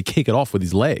basically kick it off with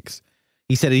his legs.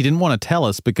 He said he didn't want to tell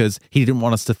us because he didn't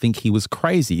want us to think he was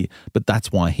crazy, but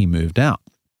that's why he moved out.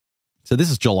 So this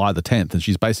is July the 10th and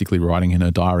she's basically writing in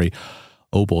her diary,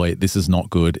 oh boy, this is not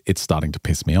good. It's starting to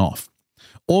piss me off.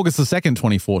 August the 2nd,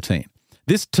 2014.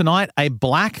 Tonight, a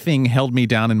black thing held me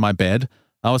down in my bed.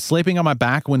 I was sleeping on my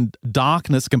back when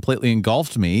darkness completely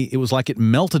engulfed me. It was like it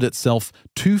melted itself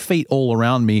 2 feet all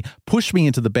around me, pushed me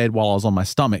into the bed while I was on my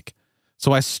stomach.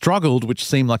 So I struggled, which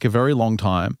seemed like a very long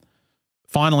time.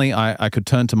 Finally, I could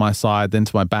turn to my side, then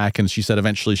to my back, and she said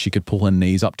eventually she could pull her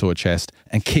knees up to her chest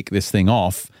and kick this thing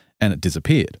off, and it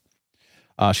disappeared.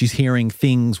 She's hearing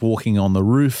things walking on the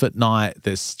roof at night.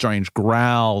 There's strange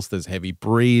growls. There's heavy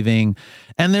breathing.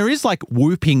 And there is like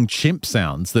whooping chimp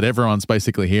sounds that everyone's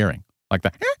basically hearing. Like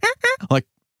that, like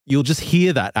you'll just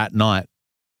hear that at night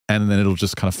and then it'll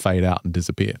just kind of fade out and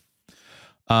disappear.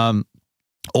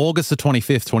 August the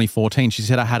 25th, 2014, she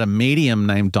said, I had a medium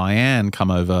named Diane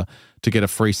come over to get a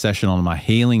free session on my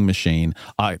healing machine.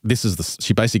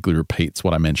 She basically repeats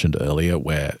what I mentioned earlier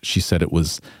where she said it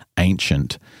was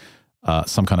ancient,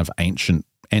 some kind of ancient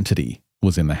entity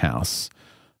was in the house,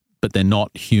 but they're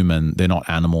not human, they're not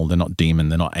animal, they're not demon,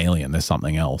 they're not alien, they're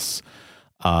something else.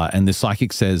 And the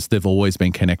psychic says they've always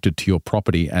been connected to your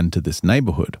property and to this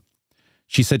neighborhood.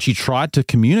 She said she tried to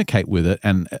communicate with it,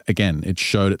 and again, it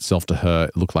showed itself to her.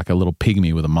 It looked like a little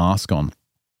pygmy with a mask on,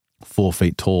 4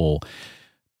 feet tall.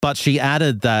 But she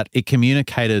added that it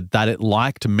communicated that it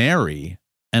liked Mary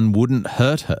and wouldn't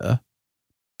hurt her,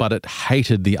 but it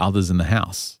hated the others in the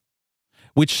house,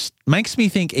 which makes me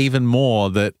think even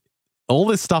more that all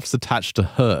this stuff's attached to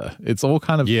her. It's all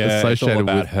kind of associated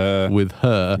with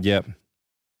her. Yep.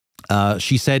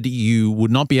 She said you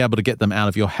would not be able to get them out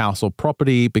of your house or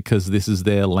property because this is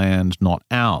their land, not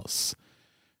ours.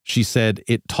 She said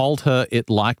it told her it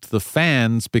liked the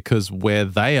fans because where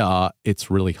they are, it's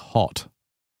really hot.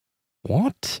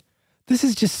 What? This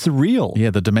is just surreal.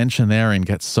 Yeah, the dimension they're in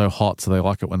gets so hot, so they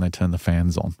like it when they turn the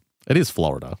fans on. It is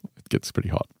Florida. It gets pretty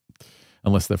hot,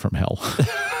 unless they're from hell.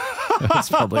 It's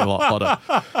probably a lot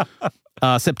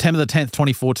hotter. September the 10th,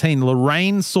 2014,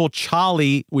 Lorraine saw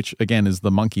Charlie, which again is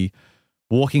the monkey,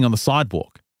 walking on the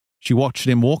sidewalk. She watched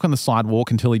him walk on the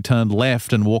sidewalk until he turned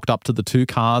left and walked up to the 2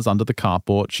 cars under the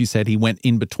carport. She said he went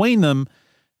in between them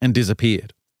and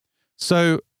disappeared.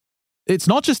 So it's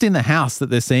not just in the house that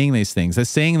they're seeing these things. They're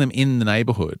seeing them in the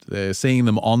neighborhood. They're seeing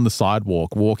them on the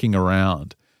sidewalk, walking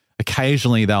around.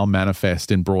 Occasionally they'll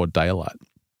manifest in broad daylight.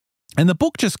 And the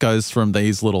book just goes from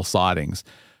these little sightings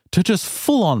to just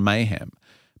full-on mayhem,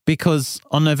 because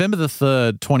on November the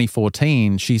 3rd,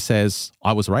 2014, she says,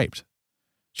 I was raped.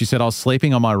 She said, I was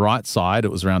sleeping on my right side.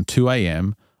 It was around 2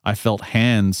 a.m. I felt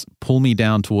hands pull me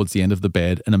down towards the end of the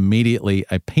bed, and immediately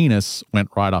a penis went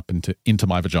right up into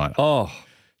my vagina. Oh.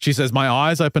 She says, my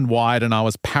eyes opened wide and I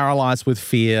was paralyzed with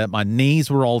fear. My knees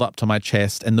were rolled up to my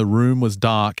chest and the room was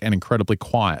dark and incredibly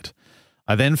quiet.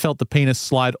 I then felt the penis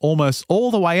slide almost all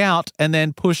the way out and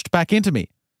then pushed back into me.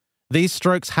 These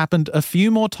strokes happened a few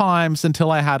more times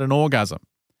until I had an orgasm.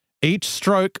 Each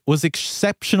stroke was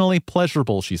exceptionally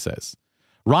pleasurable, she says.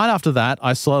 Right after that,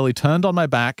 I slowly turned on my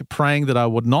back, praying that I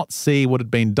would not see what had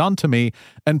been done to me,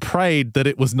 and prayed that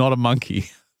it was not a monkey.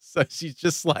 So she's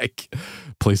just like,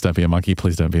 please don't be a monkey.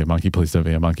 Please don't be a monkey. Please don't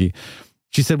be a monkey.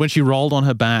 She said when she rolled on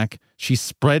her back, she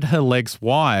spread her legs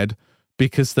wide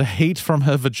because the heat from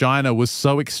her vagina was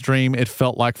so extreme it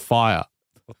felt like fire.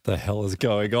 What the hell is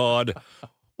going on?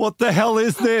 What the hell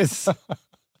is this?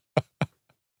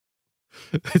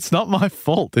 It's not my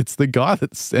fault. It's the guy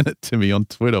that sent it to me on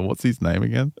Twitter. What's his name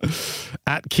again?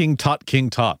 At King Tut.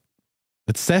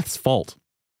 It's Seth's fault.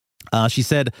 She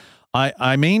said,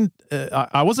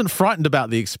 I wasn't frightened about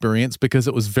the experience because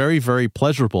it was very, very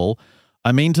pleasurable.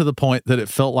 I mean to the point that it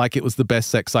felt like it was the best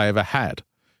sex I ever had.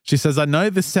 She says, I know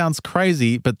this sounds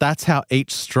crazy, but that's how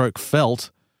each stroke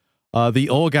felt. The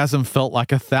orgasm felt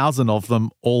like 1,000 of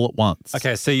them all at once.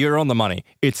 Okay, so you're on the money.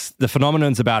 It's the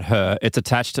phenomenon's about her. It's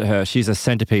attached to her. She's a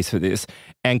centerpiece for this.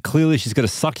 And clearly she's got a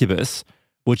succubus,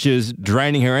 which is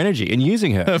draining her energy and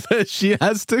using her. But she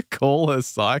has to call her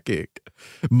psychic,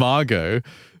 Margot,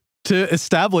 to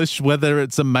establish whether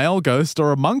it's a male ghost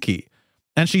or a monkey.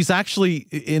 And she's actually,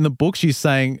 in the book, she's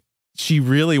saying she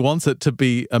really wants it to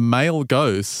be a male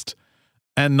ghost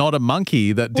and not a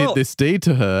monkey that did this deed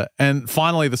to her. And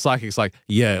finally, the psychic's like,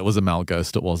 yeah, it was a male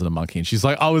ghost. It wasn't a monkey. And she's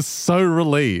like, I was so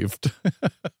relieved.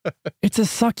 It's a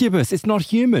succubus. It's not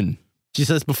human. She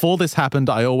says, before this happened,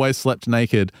 I always slept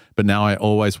naked, but now I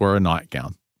always wear a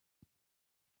nightgown.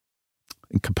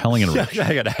 And compelling and rich.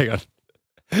 Hang on.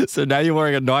 So now you're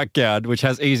wearing a nightgown, which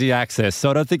has easy access. So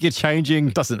I don't think you're changing.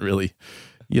 It doesn't really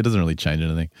change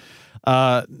anything.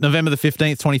 November the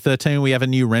 15th, 2013, we have a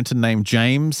new renter named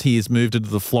James. He has moved into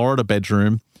the Florida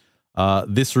bedroom.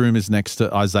 This room is next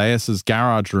to Isaiah's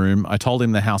garage room. I told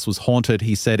him the house was haunted.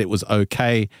 He said it was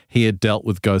okay. He had dealt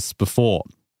with ghosts before.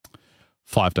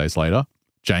 5 days later,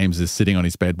 James is sitting on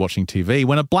his bed watching TV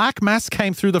when a black mass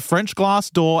came through the French glass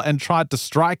door and tried to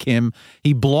strike him.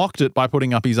 He blocked it by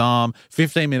putting up his arm.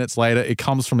 15 minutes later, it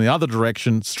comes from the other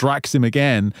direction, strikes him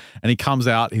again, and he comes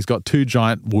out. He's got 2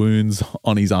 giant wounds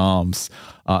on his arms,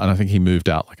 and I think he moved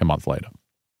out like a month later.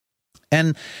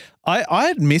 And I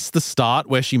had missed the start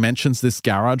where she mentions this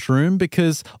garage room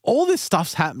because all this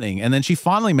stuff's happening, and then she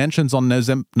finally mentions on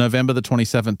November the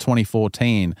 27th,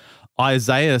 2014,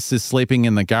 Isaiah is sleeping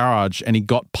in the garage and he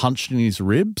got punched in his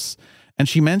ribs. And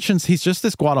she mentions he's just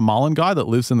this Guatemalan guy that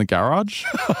lives in the garage.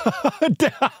 And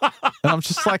I'm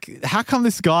just like, how come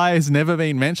this guy has never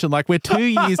been mentioned? Like, we're 2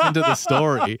 years into the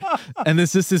story and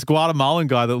there's just this Guatemalan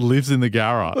guy that lives in the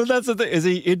garage. Well, that's the thing. Is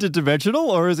he interdimensional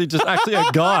or is he just actually a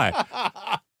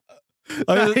guy?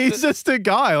 No, he's just a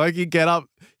guy. Like, he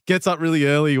gets up really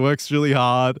early, works really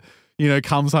hard,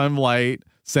 comes home late,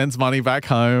 sends money back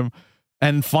home.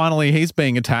 And finally, he's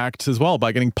being attacked as well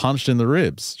by getting punched in the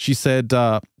ribs. She said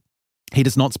he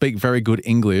does not speak very good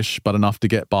English, but enough to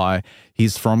get by.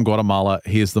 He's from Guatemala.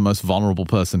 He is the most vulnerable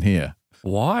person here.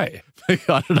 Why?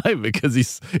 I don't know, because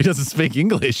he doesn't speak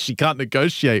English. He can't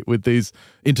negotiate with these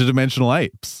interdimensional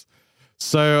apes.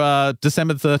 So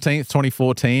December 13th,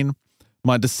 2014,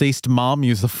 my deceased mum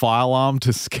used a fire alarm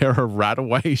to scare a rat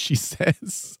away, she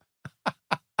says.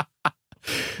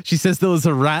 She says there was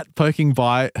a rat poking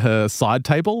by her side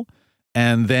table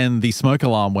and then the smoke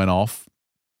alarm went off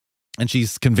and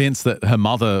she's convinced that her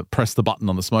mother pressed the button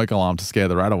on the smoke alarm to scare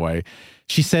the rat away.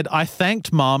 She said, I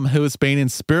thanked Mum, who has been in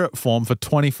spirit form for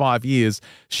 25 years.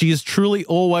 She is truly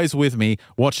always with me,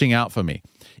 watching out for me.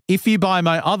 If you buy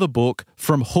my other book,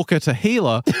 From Hooker to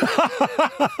Healer,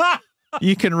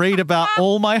 you can read about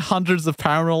all my hundreds of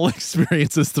paranormal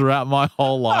experiences throughout my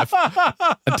whole life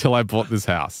until I bought this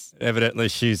house. Evidently,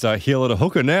 she's a healer to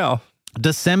hooker now.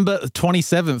 December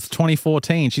 27th,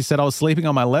 2014, she said, I was sleeping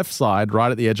on my left side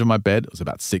right at the edge of my bed. It was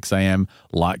about 6 a.m.,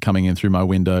 light coming in through my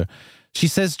window. She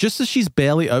says just as she's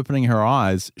barely opening her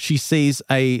eyes, she sees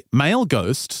a male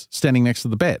ghost standing next to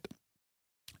the bed.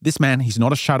 This man, he's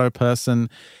not a shadow person.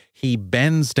 He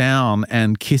bends down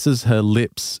and kisses her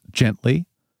lips gently,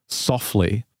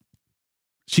 softly.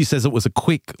 She says it was a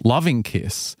quick, loving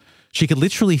kiss. She could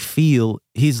literally feel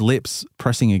his lips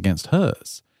pressing against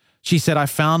hers. She said, I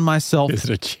found myself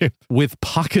with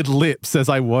puckered lips as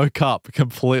I woke up,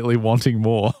 completely wanting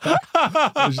more.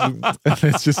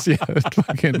 It's just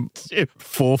fucking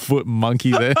 4-foot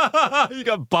monkey there. You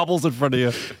got bubbles in front of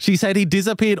you. She said he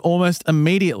disappeared almost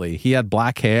immediately. He had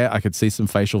black hair. I could see some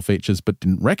facial features, but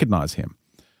didn't recognize him.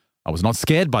 I was not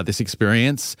scared by this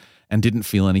experience and didn't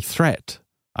feel any threat.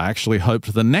 I actually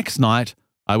hoped the next night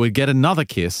I would get another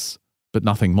kiss, but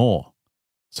nothing more.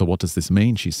 So what does this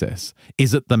mean, she says?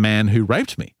 Is it the man who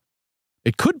raped me?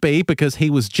 It could be because he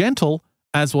was gentle,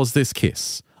 as was this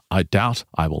kiss. I doubt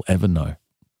I will ever know.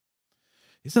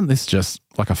 Isn't this just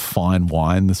like a fine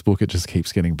wine, this book? It just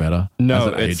keeps getting better as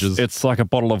it ages. It's like a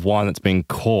bottle of wine that's been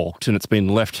corked and it's been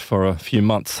left for a few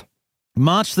months.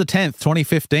 March the 10th,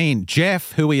 2015,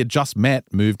 Jeff, who we had just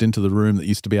met, moved into the room that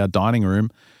used to be our dining room,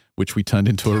 which we turned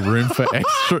into a room for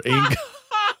extra ink.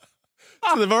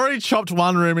 So they've already chopped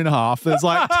one room in half. There's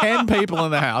like 10 people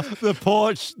in the house. The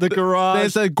porch, the garage.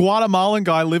 There's a Guatemalan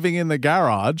guy living in the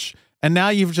garage, and now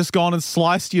you've just gone and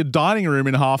sliced your dining room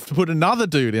in half to put another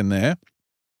dude in there.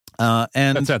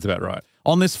 And that sounds about right.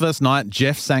 On this first night,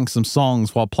 Jeff sang some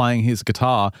songs while playing his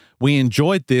guitar. We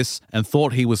enjoyed this and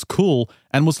thought he was cool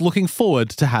and was looking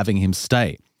forward to having him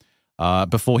stay.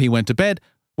 Before he went to bed,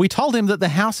 we told him that the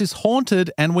house is haunted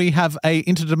and we have a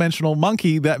interdimensional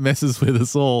monkey that messes with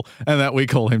us all and that we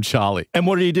call him Charlie. And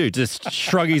what did he do? Just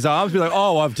shrug his arms, be like,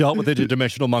 oh, I've dealt with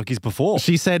interdimensional monkeys before.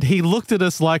 She said he looked at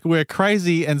us like we're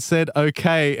crazy and said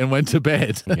okay and went to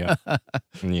bed. Yeah.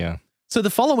 Yeah. So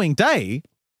the following day,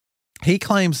 he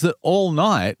claims that all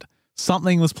night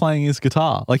something was playing his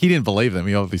guitar. Like, he didn't believe them.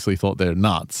 He obviously thought they're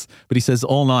nuts. But he says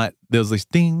all night there was this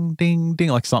ding, ding, ding,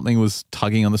 like something was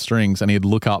tugging on the strings, and he'd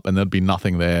look up and there'd be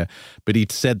nothing there. But he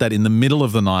said that in the middle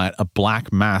of the night, a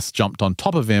black mass jumped on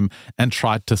top of him and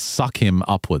tried to suck him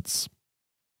upwards.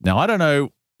 Now, I don't know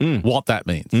what that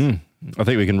means. I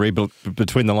think we can read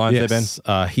between the lines there,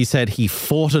 Ben. He said he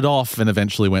fought it off and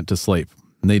eventually went to sleep.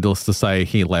 Needless to say,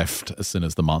 he left as soon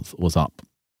as the month was up.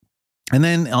 And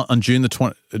then on June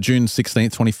 16th,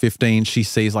 2015, she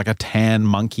sees like a tan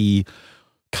monkey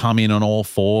come in on all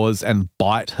fours and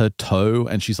bite her toe,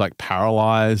 and she's like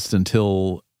paralyzed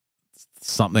until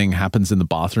something happens in the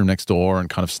bathroom next door and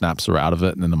kind of snaps her out of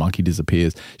it, and then the monkey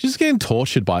disappears. She's getting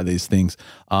tortured by these things.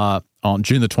 On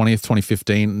June the 20th,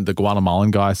 2015, the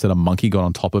Guatemalan guy said a monkey got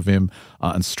on top of him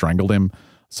and strangled him.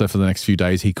 So for the next few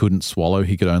days, he couldn't swallow.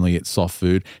 He could only eat soft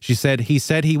food. He said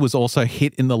he was also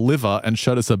hit in the liver and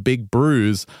showed us a big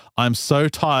bruise. I'm so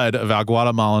tired of our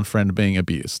Guatemalan friend being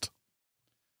abused.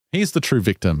 He's the true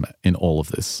victim in all of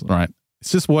this, right?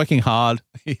 He's just working hard.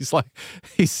 He's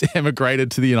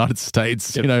emigrated to the United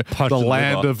States, the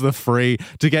land of the free,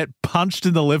 to get punched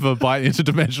in the liver by an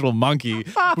interdimensional monkey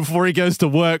before he goes to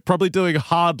work, probably doing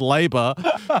hard labor,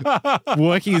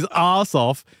 working his ass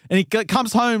off. And he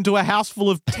comes home to a house full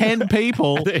of 10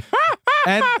 people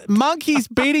and monkeys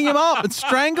beating him up and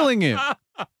strangling him.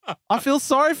 I feel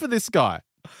sorry for this guy.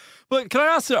 But can I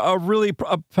ask a really,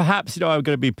 perhaps, I'm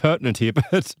going to be pertinent here,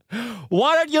 but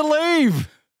why don't you leave?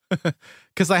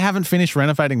 Because they haven't finished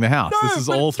renovating the house. This is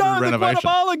all through renovation. The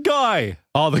Guatemalan guy.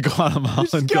 Oh, the Guatemalan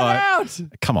Just get guy. out.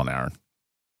 Come on, Aaron.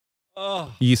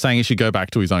 Oh. You're saying he should go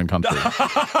back to his own country.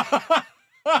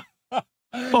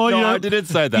 I didn't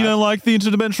say that. You don't like the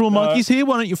interdimensional monkeys here?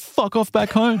 Why don't you fuck off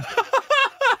back home?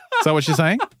 Is that what you're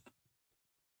saying?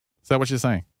 Is that what you're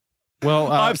saying?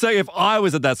 Well, I'm saying if I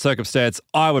was in that circumstance,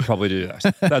 I would probably do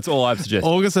that. That's all I'm suggesting.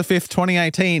 August the 5th,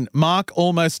 2018, Mark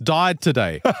almost died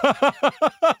today.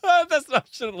 I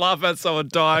shouldn't laugh at someone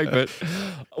dying, but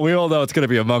we all know it's going to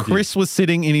be a monkey. Chris was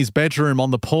sitting in his bedroom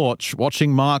on the porch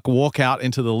watching Mark walk out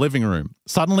into the living room.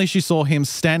 Suddenly, she saw him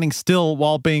standing still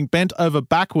while being bent over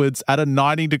backwards at a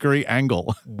 90-degree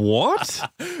angle.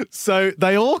 What? So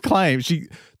they all claim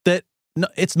that no,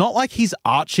 it's not like he's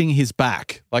arching his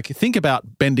back. Like, think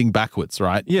about bending backwards,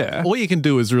 right? Yeah. All you can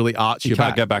do is really arch your back. You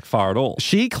can't go back far at all.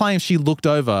 She claims she looked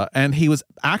over and he was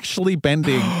actually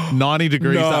bending 90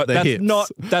 degrees up the hips.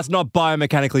 That's not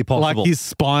biomechanically possible. Like, his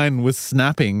spine was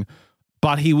snapping,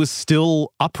 but he was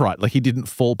still upright. Like, he didn't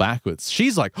fall backwards.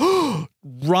 She's like,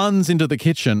 runs into the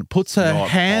kitchen, puts her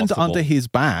hand under his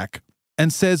back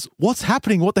and says, "What's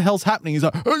happening? What the hell's happening?" He's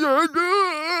like,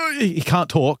 he can't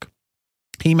talk.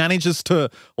 He manages to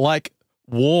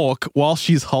walk while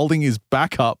she's holding his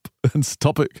back up and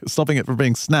stopping it from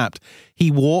being snapped. He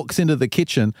walks into the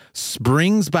kitchen,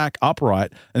 springs back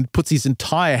upright, and puts his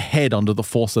entire head under the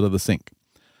faucet of the sink.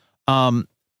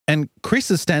 And Chris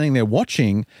is standing there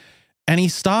watching, and he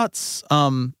starts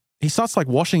like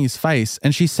washing his face,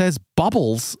 and she says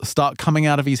bubbles start coming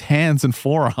out of his hands and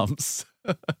forearms.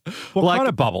 What kind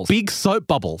of bubbles? Big soap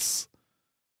bubbles.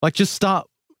 Like, just start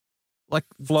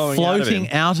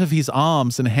floating out of his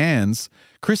arms and hands.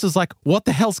 Chris is like, "What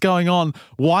the hell's going on?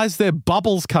 Why is there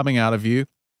bubbles coming out of you?"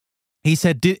 He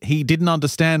said he didn't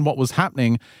understand what was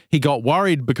happening. He got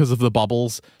worried because of the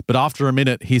bubbles, but after a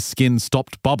minute, his skin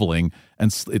stopped bubbling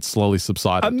and it slowly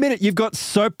subsided. A minute? You've got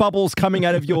soap bubbles coming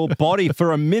out of your body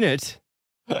for a minute?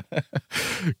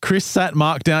 Chris sat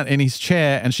Mark down in his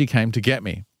chair and she came to get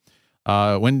me.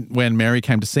 When Mary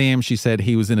came to see him, she said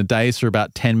he was in a daze for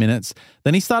about 10 minutes.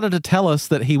 Then he started to tell us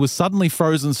that he was suddenly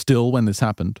frozen still when this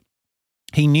happened.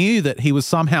 He knew that he was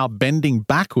somehow bending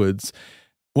backwards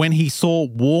when he saw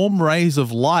warm rays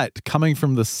of light coming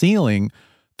from the ceiling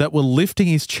that were lifting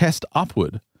his chest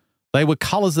upward. They were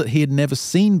colors that he had never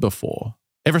seen before.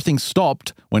 Everything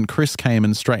stopped when Chris came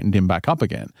and straightened him back up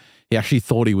again. He actually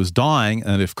thought he was dying,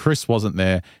 and if Chris wasn't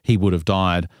there, he would have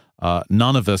died.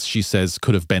 None of us, she says,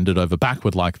 could have bended over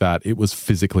backward like that. It was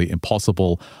physically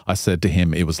impossible. I said to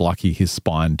him, it was lucky his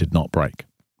spine did not break.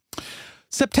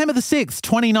 September the 6th,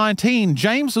 2019,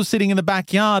 James was sitting in the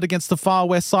backyard against the far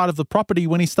west side of the property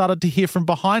when he started to hear from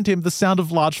behind him the sound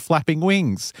of large flapping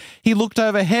wings. He looked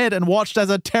overhead and watched as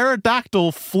a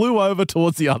pterodactyl flew over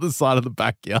towards the other side of the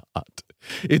backyard.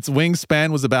 Its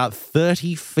wingspan was about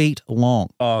 30 feet long.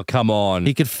 Oh, come on.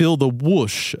 He could feel the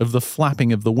whoosh of the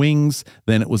flapping of the wings.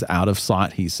 Then it was out of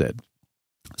sight, he said.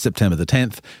 September the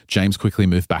 10th, James quickly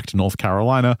moved back to North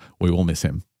Carolina. We will miss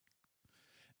him.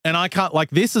 And I can't,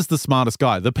 like, this is the smartest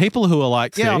guy. The people who are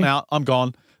like, yeah, I'm out, I'm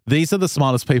gone. These are the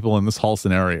smartest people in this whole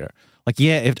scenario. Like,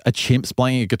 yeah, if a chimp's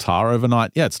playing a guitar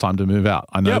overnight, yeah, it's time to move out.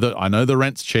 I know the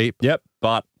rent's cheap. Yep,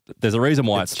 but there's a reason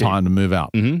why it's cheap. Time to move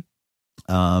out.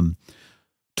 Mm-hmm.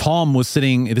 Tom was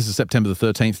sitting, this is September the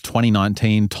 13th,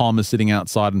 2019. Tom is sitting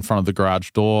outside in front of the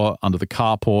garage door under the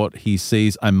carport. He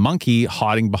sees a monkey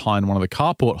hiding behind one of the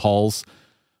carport poles.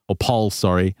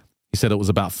 He said it was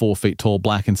about 4 feet tall,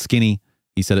 black and skinny.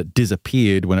 He said it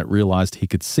disappeared when it realized he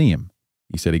could see him.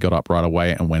 He said he got up right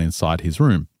away and went inside his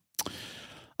room.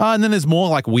 And then there's more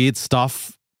like weird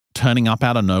stuff turning up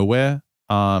out of nowhere.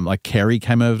 Like Kerry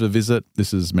came over to visit.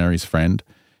 This is Mary's friend.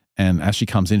 And as she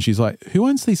comes in, she's like, who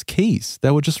owns these keys? They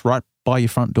were just right by your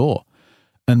front door.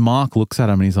 And Mark looks at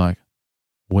him and he's like,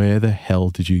 where the hell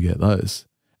did you get those?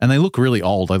 And they look really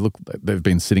old. They've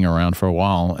been sitting around for a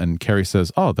while. And Kerry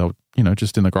says, oh, they were,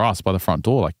 just in the grass by the front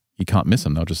door. Like, you can't miss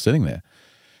them. They're just sitting there.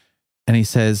 And he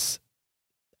says,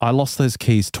 I lost those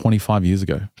keys 25 years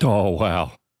ago. Oh,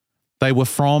 wow. They were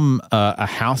from a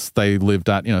house they lived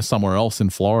at, somewhere else in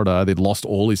Florida. They'd lost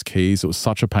all his keys. It was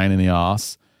such a pain in the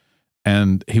ass.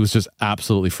 And he was just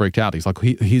absolutely freaked out. He's like,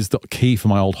 here's the key for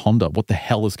my old Honda. What the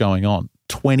hell is going on?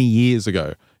 20 years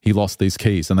ago, he lost these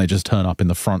keys and they just turn up in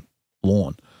the front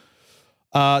lawn.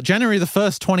 January the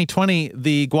 1st, 2020,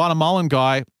 the Guatemalan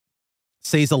guy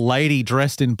sees a lady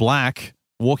dressed in black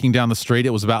walking down the street.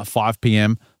 It was about 5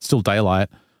 p.m., still daylight.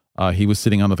 He was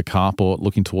sitting under the carport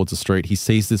looking towards the street. He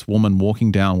sees this woman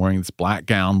walking down wearing this black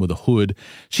gown with a hood.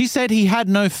 She said he had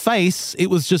no face. It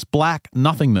was just black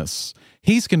nothingness.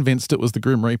 He's convinced it was the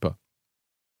Grim Reaper.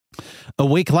 A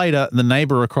week later, the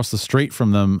neighbor across the street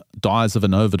from them dies of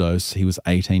an overdose. He was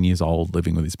 18 years old,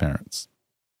 living with his parents.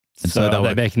 And so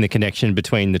they're making the connection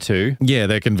between the two? Yeah,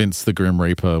 they're convinced the Grim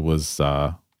Reaper was...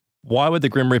 Why would the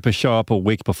Grim Reaper show up a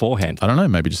week beforehand? I don't know,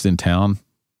 maybe just in town.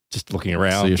 Just looking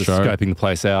around, just scoping the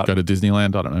place out. Go to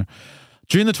Disneyland, I don't know.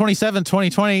 June the 27th,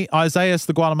 2020, Isaias,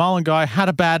 the Guatemalan guy, had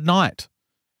a bad night.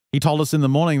 He told us in the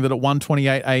morning that at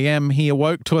 1:28 a.m. he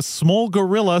awoke to a small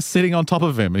gorilla sitting on top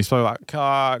of him. And he's probably like,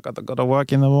 got to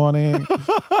work in the morning.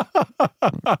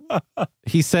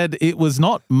 He said it was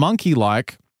not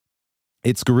monkey-like.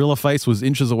 Its gorilla face was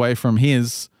inches away from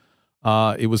his.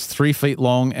 It was 3 feet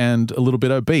long and a little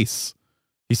bit obese.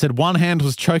 He said one hand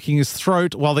was choking his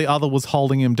throat while the other was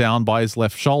holding him down by his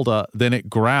left shoulder. Then it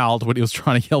growled when he was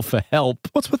trying to yell for help.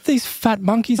 What's with these fat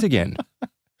monkeys again?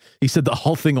 He said the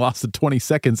whole thing lasted 20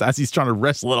 seconds as he's trying to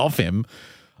wrestle it off him.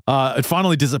 It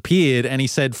finally disappeared, and he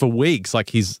said for weeks, like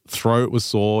his throat was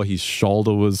sore, his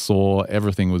shoulder was sore,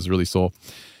 everything was really sore.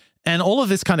 And all of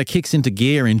this kind of kicks into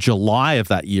gear in July of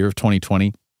that year of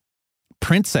 2020.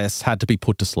 Princess had to be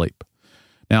put to sleep.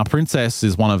 Now, Princess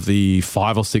is one of the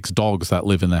 5 or 6 dogs that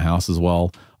live in the house as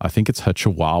well. I think it's her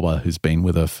Chihuahua who's been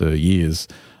with her for years.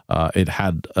 It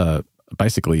had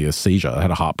basically a seizure. It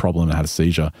had a heart problem and had a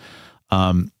seizure.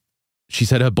 She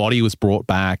said her body was brought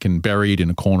back and buried in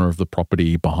a corner of the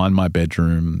property behind my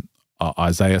bedroom.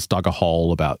 Isaias dug a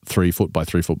hole about 3 foot by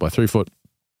 3 foot by 3 foot,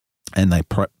 and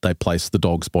they placed the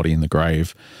dog's body in the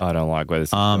grave. I don't like where this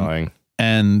is going.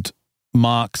 And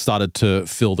Mark started to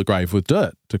fill the grave with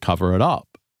dirt to cover it up.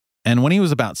 And when he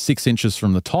was about 6 inches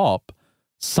from the top,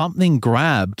 something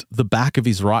grabbed the back of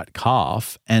his right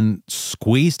calf and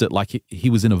squeezed it like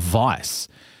he was in a vice.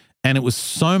 And it was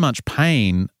so much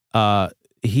pain.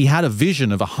 He had a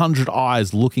vision of 100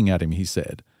 eyes looking at him, he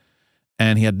said.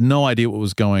 And he had no idea what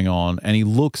was going on. And he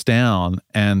looks down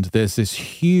and there's this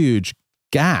huge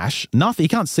gash. Nothing, he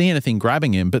can't see anything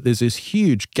grabbing him, but there's this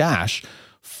huge gash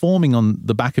forming on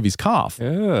the back of his calf.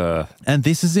 Yeah. And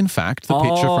this is in fact the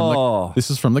picture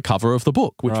from the cover of the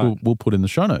book, which we'll put in the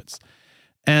show notes.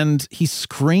 And he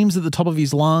screams at the top of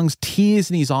his lungs, tears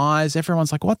in his eyes.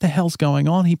 Everyone's like, what the hell's going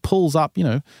on? He pulls up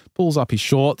his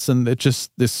shorts, and it's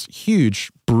just this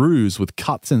huge bruise with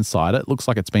cuts inside it. Looks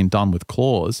like it's been done with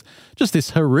claws. Just this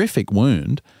horrific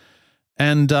wound.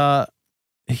 And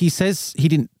he says he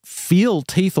didn't feel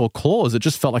teeth or claws. It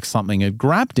just felt like something had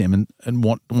grabbed him and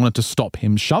wanted to stop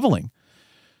him shoveling.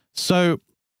 So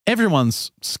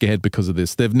everyone's scared because of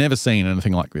this. They've never seen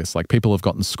anything like this. Like, people have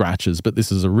gotten scratches, but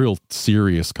this is a real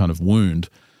serious kind of wound.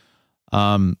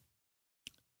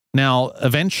 Now,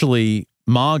 eventually,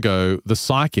 Margot, the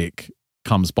psychic,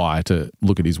 comes by to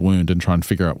look at his wound and try and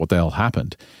figure out what the hell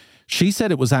happened. She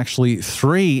said it was actually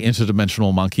 3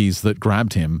 interdimensional monkeys that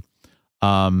grabbed him.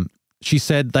 She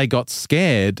said they got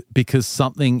scared because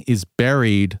something is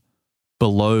buried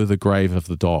below the grave of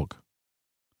the dog.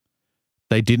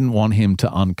 They didn't want him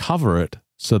to uncover it,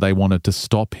 so they wanted to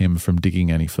stop him from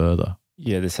digging any further.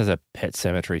 Yeah, this has a Pet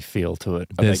Cemetery feel to it.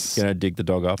 Are they going to dig the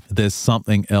dog up? There's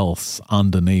something else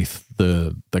underneath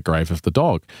the grave of the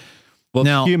dog. Well,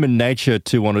 now, it's human nature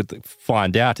to want to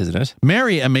find out, isn't it?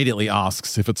 Mary immediately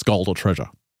asks if it's gold or treasure.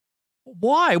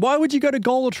 Why? Why would you go to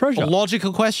gold or treasure? A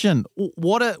logical question.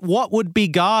 What would be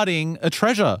guarding a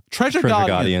treasure? Treasure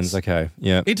guardians. Okay,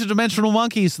 yeah. Interdimensional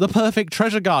monkeys, the perfect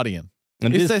treasure guardian.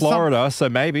 And it is Florida, so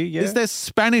maybe, yeah. Is there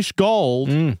Spanish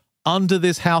gold under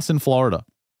this house in Florida?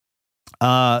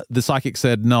 The psychic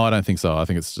said, no, I don't think so. I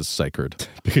think it's just sacred.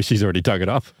 Because she's already dug it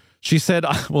up. She said,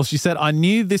 I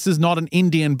knew this is not an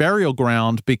Indian burial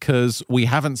ground because we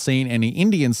haven't seen any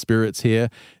Indian spirits here.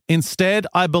 Instead,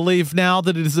 I believe now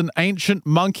that it is an ancient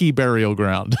monkey burial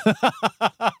ground.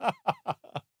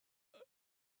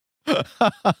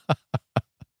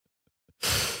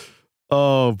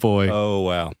 Oh, boy. Oh,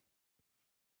 wow.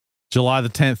 July the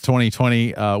 10th,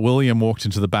 2020, William walked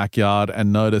into the backyard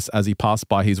and noticed as he passed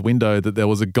by his window that there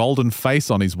was a golden face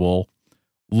on his wall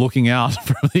looking out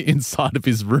from the inside of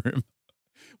his room.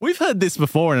 We've heard this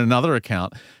before in another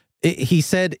account. He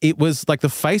said it was like the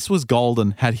face was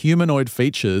golden, had humanoid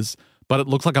features, but it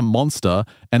looked like a monster,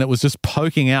 and it was just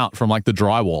poking out from like the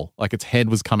drywall, like its head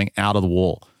was coming out of the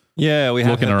wall. Yeah, we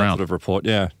have looking heard around. That sort of report,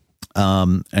 yeah.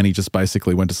 And he just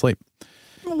basically went to sleep.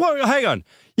 Whoa, hang on.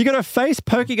 You got a face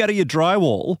poking out of your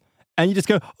drywall, and you just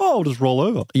go, oh, I'll just roll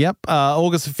over. Yep.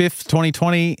 August 5th,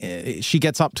 2020, she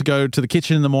gets up to go to the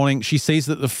kitchen in the morning. She sees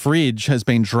that the fridge has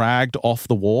been dragged off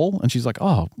the wall, and she's like,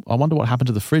 oh, I wonder what happened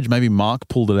to the fridge. Maybe Mark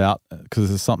pulled it out because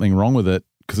there's something wrong with it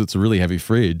because it's a really heavy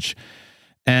fridge.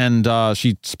 And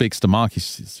she speaks to Mark.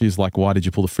 She's like, why did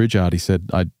you pull the fridge out? He said,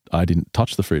 I didn't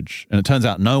touch the fridge. And it turns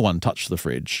out no one touched the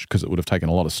fridge because it would have taken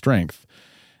a lot of strength.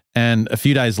 And a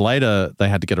few days later, they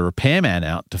had to get a repairman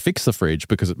out to fix the fridge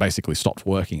because it basically stopped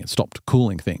working. It stopped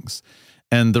cooling things.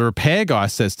 And the repair guy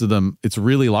says to them, it's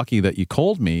really lucky that you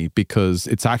called me because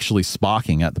it's actually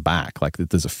sparking at the back. Like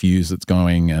there's a fuse that's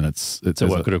going and it's so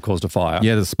what could have caused a fire?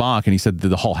 Yeah, there's a spark. And he said that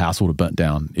the whole house would have burnt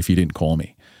down if you didn't call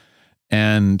me.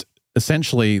 And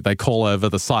essentially they call over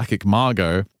the psychic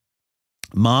Margot.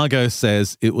 Margot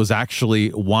says it was actually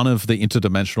one of the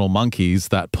interdimensional monkeys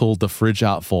that pulled the fridge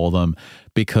out for them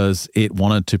because it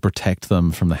wanted to protect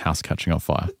them from the house catching on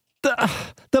fire.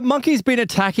 The monkey's been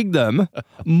attacking them,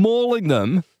 mauling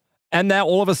them, and now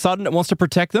all of a sudden it wants to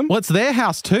protect them? Well, it's their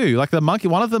house too. Like the monkey,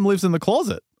 one of them lives in the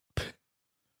closet.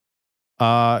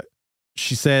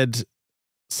 She said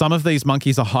some of these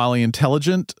monkeys are highly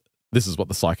intelligent. This is what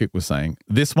the psychic was saying.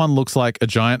 This one looks like a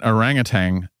giant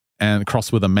orangutan and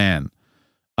crossed with a man.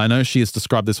 I know she has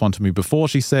described this one to me before.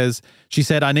 She said,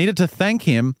 I needed to thank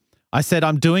him. I said,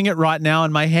 I'm doing it right now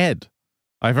in my head.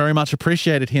 I very much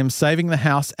appreciated him saving the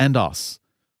house and us.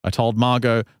 I told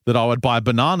Margot that I would buy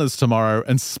bananas tomorrow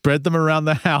and spread them around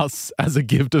the house as a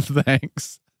gift of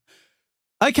thanks.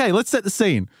 Okay, let's set the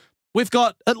scene. We've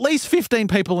got at least 15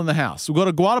 people in the house. We've got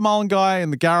a Guatemalan guy in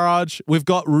the garage. We've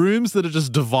got rooms that are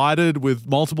just divided with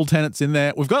multiple tenants in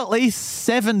there. We've got at least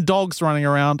 7 dogs running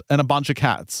around and a bunch of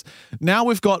cats. Now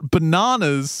we've got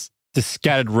bananas just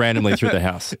scattered randomly through the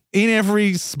house. In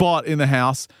every spot in the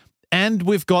house. And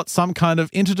we've got some kind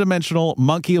of interdimensional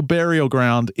monkey burial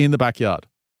ground in the backyard.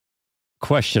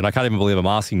 Question, I can't even believe I'm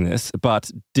asking this, but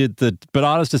did the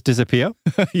bananas just disappear?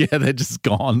 Yeah, they're just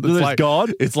gone. They're just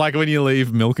gone? It's like when you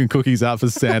leave milk and cookies out for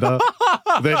Santa.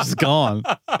 They're just gone.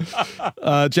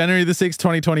 January the 6th,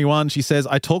 2021, she says,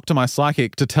 I talked to my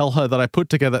psychic to tell her that I put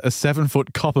together a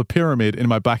 7-foot copper pyramid in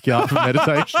my backyard for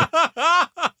meditation.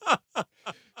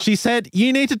 She said,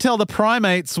 you need to tell the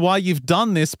primates why you've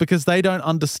done this because they don't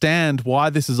understand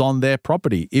why this is on their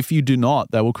property. If you do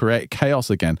not, they will create chaos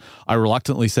again. I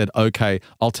reluctantly said, okay,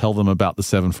 I'll tell them about the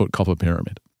 7-foot copper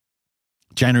pyramid.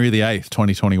 January the 8th,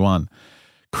 2021.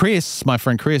 Chris, my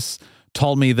friend Chris,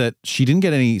 told me that she didn't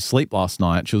get any sleep last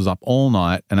night. She was up all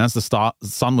night. And as the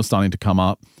sun was starting to come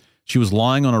up, she was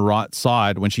lying on her right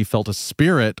side when she felt a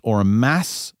spirit or a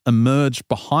mass emerge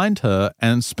behind her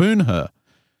and spoon her.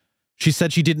 She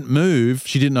said she didn't move.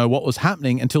 She didn't know what was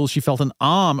happening until she felt an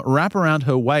arm wrap around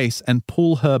her waist and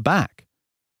pull her back.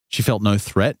 She felt no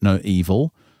threat, no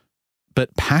evil,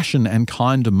 but passion and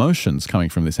kind emotions coming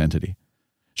from this entity.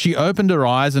 She opened her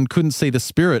eyes and couldn't see the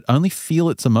spirit, only feel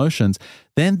its emotions.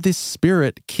 Then this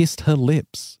spirit kissed her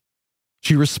lips.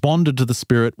 She responded to the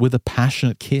spirit with a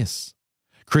passionate kiss.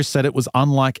 Chris said it was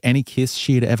unlike any kiss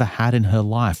she had ever had in her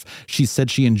life. She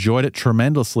said she enjoyed it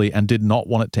tremendously and did not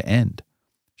want it to end.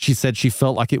 She said she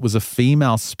felt like it was a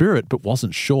female spirit but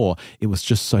wasn't sure. It was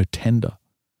just so tender.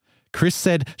 Chris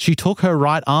said she took her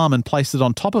right arm and placed it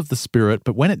on top of the spirit,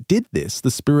 but when it did this, the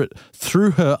spirit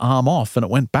threw her arm off and it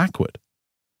went backward.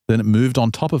 Then it moved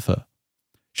on top of her.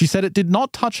 She said it did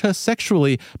not touch her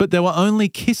sexually, but there were only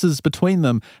kisses between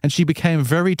them, and she became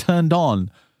very turned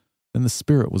on. Then the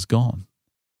spirit was gone.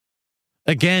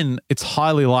 Again, it's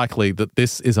highly likely that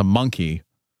this is a monkey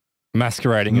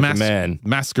masquerading as a man.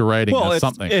 Masquerading as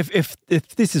something. If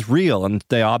this is real and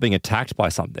they are being attacked by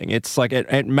something, it's like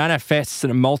it manifests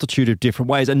in a multitude of different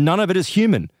ways, and none of it is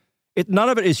human. None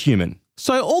of it is human.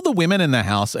 So all the women in the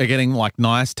house are getting like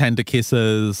nice, tender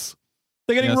kisses.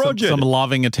 They're getting rogered. Some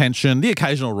loving attention, the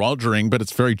occasional rogering, but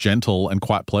it's very gentle and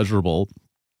quite pleasurable.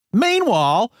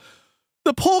 Meanwhile,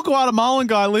 the poor Guatemalan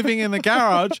guy living in the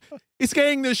garage is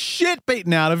getting the shit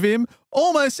beaten out of him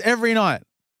almost every night.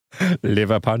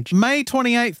 Liver punch. May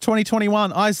 28th,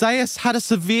 2021, Isaias had a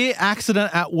severe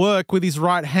accident at work with his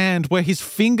right hand where his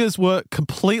fingers were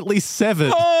completely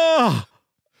severed. Oh!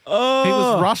 He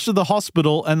was rushed to the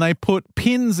hospital and they put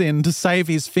pins in to save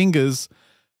his fingers.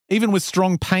 Even with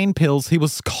strong pain pills, he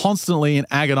was constantly in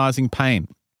agonizing pain.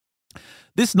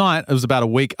 This night, it was about a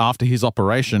week after his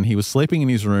operation, he was sleeping in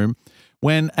his room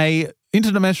when a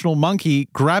interdimensional monkey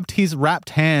grabbed his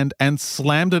wrapped hand and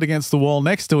slammed it against the wall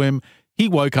next to him. He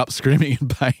woke up screaming in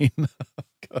pain.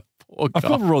 Poor guy. I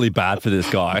feel really bad for this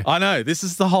guy. I know. This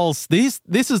is the whole. This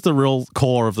is the real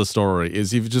core of the story.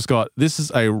 Is you've just got this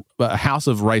is a house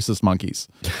of racist monkeys,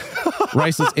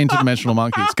 racist interdimensional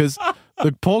monkeys. Because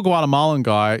the poor Guatemalan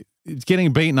guy is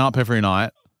getting beaten up every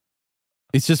night.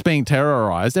 It's just being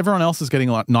terrorized. Everyone else is getting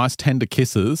like nice tender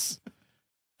kisses,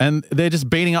 and they're just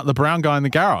beating up the brown guy in the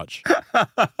garage.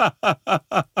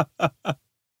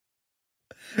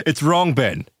 It's wrong,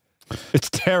 Ben. It's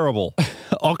terrible.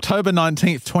 October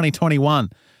 19th, 2021,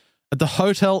 at the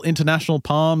Hotel International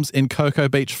Palms in Cocoa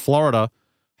Beach, Florida.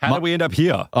 How did we end up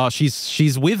here?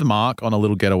 She's with Mark on a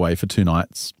little getaway for 2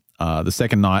 nights. The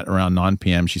second night around 9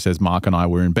 p.m., she says Mark and I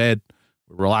were in bed,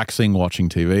 relaxing, watching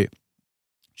TV.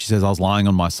 She says I was lying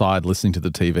on my side listening to the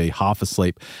TV, half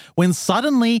asleep, when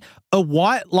suddenly a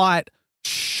white light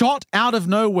shot out of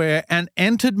nowhere and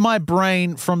entered my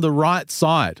brain from the right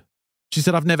side. She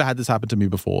said, I've never had this happen to me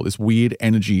before. This weird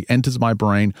energy enters my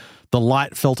brain. The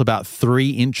light felt about 3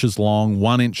 inches long,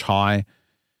 1 inch high.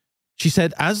 She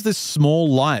said, as this small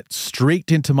light streaked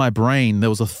into my brain, there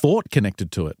was a thought connected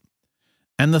to it.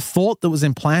 And the thought that was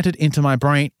implanted into my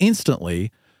brain instantly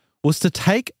was to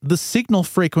take the signal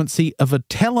frequency of a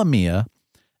telomere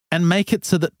and make it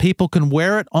so that people can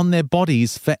wear it on their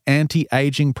bodies for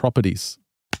anti-aging properties.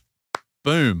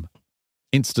 Boom.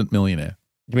 Instant millionaire.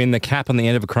 You mean the cap on the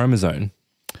end of a chromosome?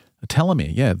 A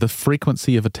telomere, yeah, the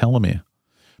frequency of a telomere.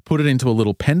 Put it into a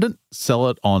little pendant, sell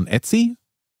it on Etsy.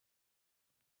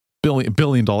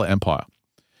 Billion dollar empire.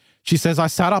 She says, I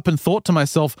sat up and thought to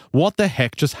myself, what the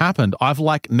heck just happened? I've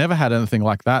never had anything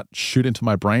like that shoot into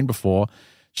my brain before.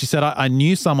 She said, I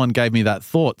knew someone gave me that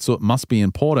thought, so it must be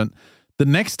important. The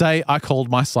next day, I called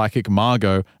my psychic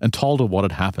Margot and told her what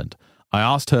had happened. I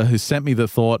asked her who sent me the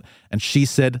thought, and she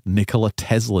said Nikola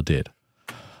Tesla did.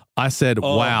 I said,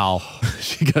 wow.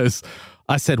 She goes,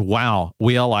 I said, wow,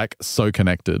 we are like so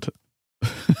connected.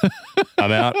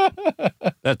 I'm out.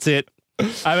 That's it.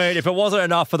 I mean, if it wasn't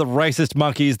enough for the racist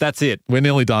monkeys, that's it. We're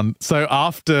nearly done. So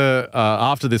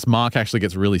after this, Mark actually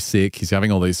gets really sick. He's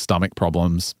having all these stomach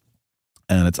problems.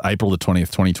 And it's April the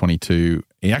 20th, 2022.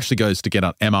 He actually goes to get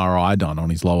an MRI done on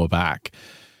his lower back.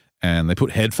 And they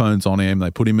put headphones on him.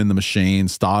 They put him in the machine,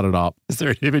 start it up. Is there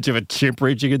an image of a chimp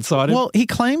reaching inside him? Well, he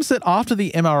claims that after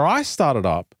the MRI started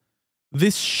up,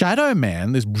 this shadow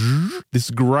man, this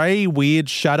grey, weird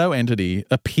shadow entity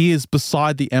appears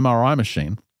beside the MRI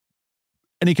machine.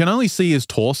 And he can only see his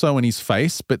torso and his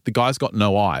face, but the guy's got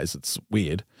no eyes. It's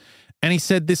weird. And he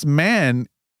said this man,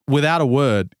 without a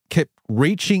word, kept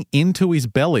reaching into his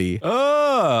belly.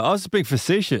 Oh, I was being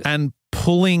facetious. And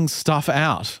pulling stuff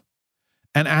out.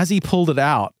 And as he pulled it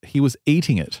out, he was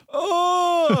eating it.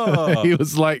 Oh! He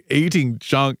was like eating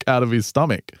junk out of his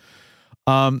stomach.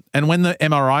 And when the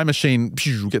MRI machine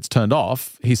gets turned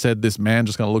off, he said this man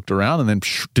just kind of looked around and then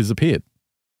disappeared.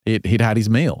 He'd had his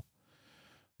meal.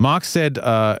 Mark said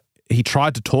he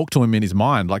tried to talk to him in his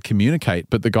mind, like communicate,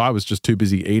 but the guy was just too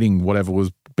busy eating whatever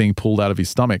was being pulled out of his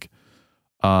stomach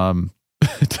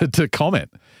to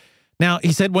comment. Now,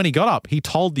 he said when he got up, he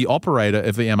told the operator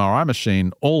of the MRI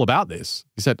machine all about this.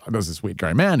 He said, there was this weird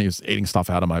grey man. He was eating stuff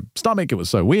out of my stomach. It was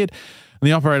so weird. And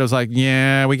the operator was like,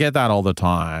 yeah, we get that all the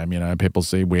time. You know, people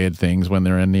see weird things when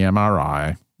they're in the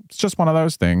MRI. It's just one of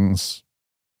those things.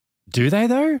 Do they,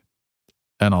 though?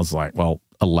 And I was like, well,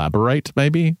 elaborate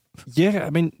maybe? Yeah,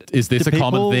 I mean... Is this a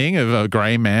common thing of a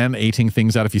grey man eating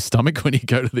things out of your stomach when you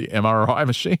go to the MRI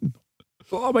machine?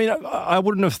 Well, I mean, I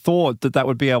wouldn't have thought that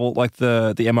would be able, like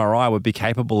the MRI would be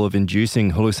capable of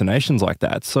inducing hallucinations like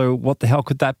that. So what the hell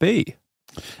could that be?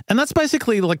 And that's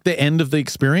basically like the end of the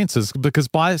experiences, because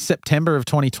by September of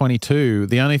 2022,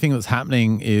 the only thing that's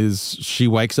happening is she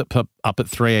wakes up at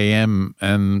 3 a.m.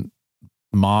 and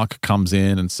Mark comes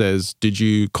in and says, did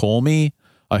you call me?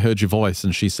 I heard your voice.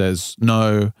 And she says,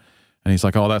 no. And he's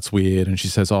like, oh, that's weird. And she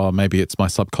says, oh, maybe it's my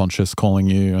subconscious calling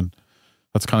you. And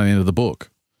that's kind of the end of the book.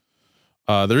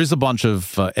 There is a bunch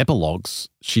of epilogues.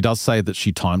 She does say that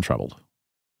she time traveled.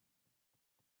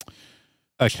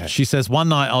 Okay. She says, one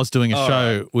night I was doing a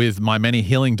show with my many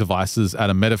healing devices at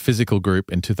a metaphysical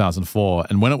group in 2004.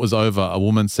 And when it was over, a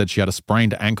woman said she had a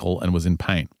sprained ankle and was in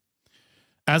pain.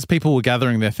 As people were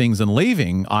gathering their things and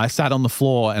leaving, I sat on the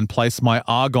floor and placed my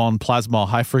argon plasma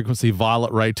high-frequency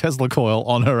violet ray Tesla coil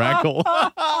on her ankle.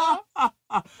 All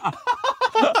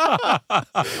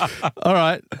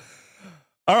right.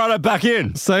 All right, I'm back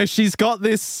in. So she's got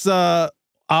this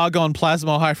argon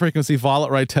plasma high-frequency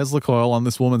violet ray Tesla coil on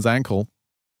this woman's ankle.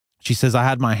 She says, I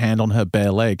had my hand on her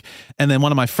bare leg. And then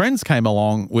one of my friends came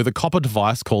along with a copper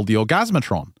device called the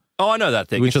Orgasmatron. Oh, I know that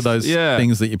thing. Which are those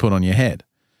things that you put on your head.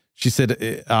 She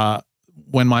said,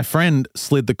 when my friend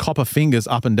slid the copper fingers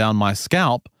up and down my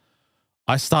scalp,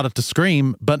 I started to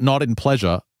scream, but not in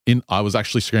pleasure. I was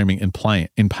actually screaming in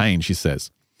pain, she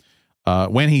says.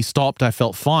 When he stopped, I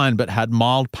felt fine, but had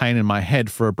mild pain in my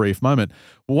head for a brief moment.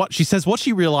 What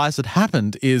she realized had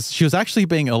happened is she was actually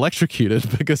being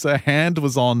electrocuted because her hand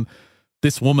was on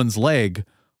this woman's leg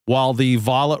while the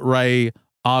violet ray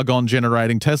argon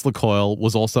generating Tesla coil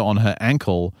was also on her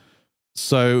ankle.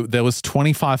 So there was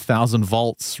 25,000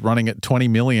 volts running at 20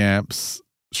 milliamps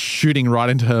shooting right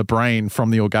into her brain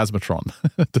from the Orgasmatron.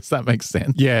 Does that make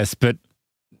sense? Yes, but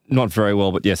not very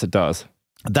well, but yes, it does.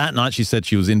 That night, she said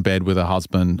she was in bed with her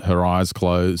husband, her eyes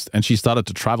closed, and she started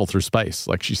to travel through space.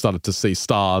 Like she started to see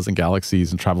stars and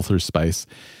galaxies and travel through space.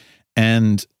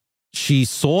 And she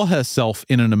saw herself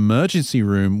in an emergency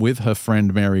room with her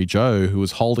friend Mary Jo, who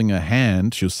was holding her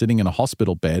hand. She was sitting in a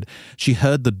hospital bed. She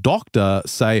heard the doctor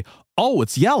say, oh,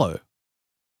 it's yellow.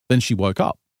 Then she woke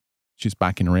up. She's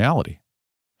back in reality.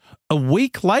 A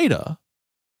week later,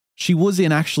 she was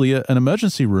in actually an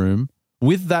emergency room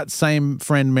with that same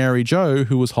friend, Mary Jo,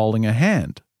 who was holding her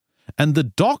hand. And the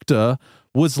doctor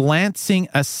was lancing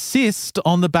a cyst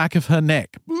on the back of her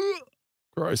neck.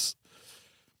 Gross.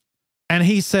 And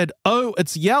he said, oh,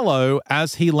 it's yellow,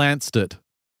 as he lanced it.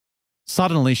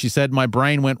 Suddenly, she said, my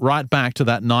brain went right back to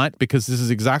that night because this is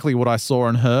exactly what I saw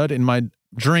and heard in my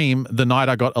dream the night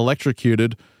I got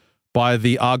electrocuted by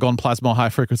the argon plasma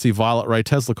high-frequency violet ray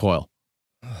Tesla coil.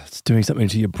 It's doing something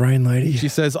to your brain, lady. She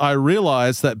says, I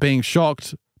realized that being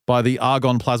shocked by the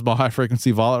argon plasma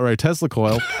high-frequency violet ray Tesla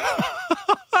coil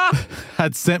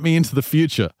had sent me into the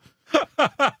future.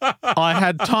 I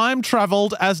had time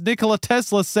traveled as Nikola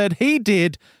Tesla said he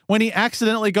did when he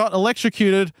accidentally got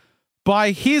electrocuted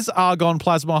by his argon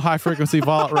plasma high-frequency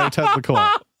violet ray Tesla coil.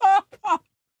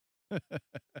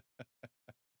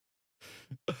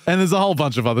 And there's a whole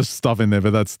bunch of other stuff in there,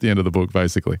 but that's the end of the book,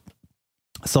 basically.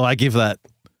 So I give that...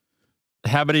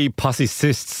 How many pussy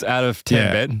cysts out of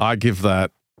 10, Ben? I give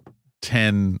that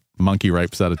 10 monkey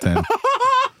rapes out of 10.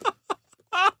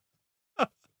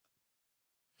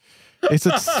 It's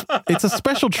a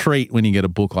special treat when you get a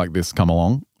book like this come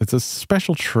along. It's a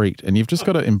special treat, and you've just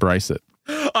got to embrace it.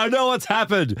 I know what's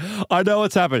happened.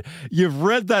 You've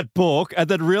read that book and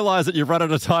then realized that you've run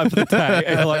out of time for the day.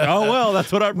 And you're like, oh, well,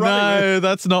 that's what I'm running with. No,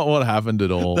 that's not what happened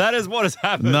at all. That is what has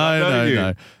happened.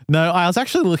 No. I was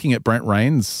actually looking at Brent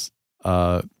Rain's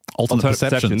Alternate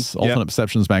Perceptions. Alternate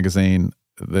Perceptions magazine.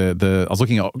 I was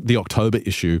looking at the October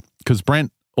issue because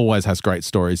Brent always has great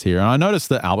stories here. And I noticed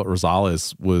that Albert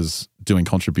Rosales was doing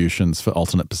contributions for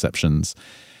Alternate Perceptions.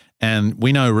 And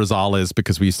we know Rosales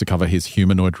because we used to cover his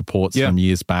humanoid reports from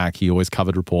years back. He always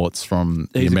covered reports from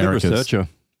the Americas. He's a good researcher.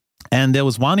 And there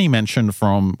was one he mentioned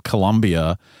from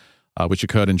Colombia, which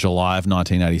occurred in July of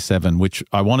 1987, which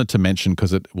I wanted to mention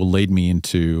because it will lead me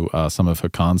into some of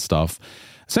Hakan's stuff.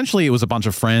 Essentially, it was a bunch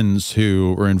of friends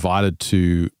who were invited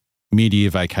to mid-year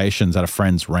vacations at a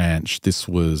friend's ranch. This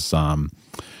was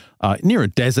near a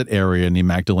desert area near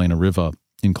Magdalena River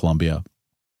in Colombia.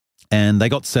 And they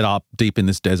got set up deep in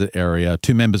this desert area.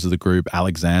 Two members of the group,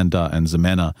 Alexander and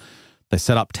Ximena, they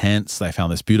set up tents. They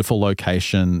found this beautiful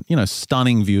location,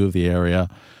 stunning view of the area.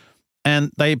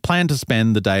 And they planned to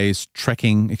spend the days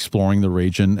trekking, exploring the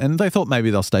region, and they thought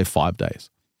maybe they'll stay 5 days.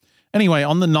 Anyway,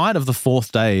 on the night of the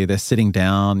 4th day, they're sitting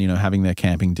down, having their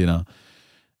camping dinner.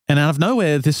 And out of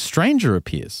nowhere, this stranger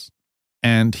appears.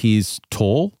 And he's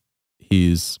tall,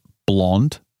 he's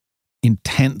blonde,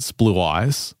 intense blue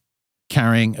eyes,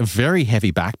 carrying a very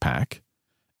heavy backpack.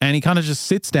 And he kind of just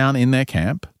sits down in their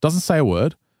camp, doesn't say a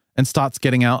word, and starts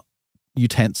getting out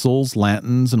utensils,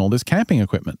 lanterns, and all this camping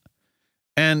equipment.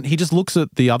 And he just looks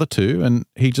at the other two and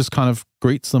he just kind of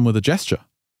greets them with a gesture.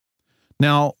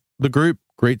 Now, the group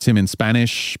greets him in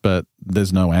Spanish, but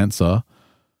there's no answer.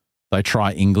 They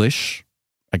try English.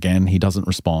 Again, he doesn't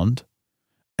respond.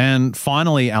 And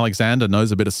finally, Alexander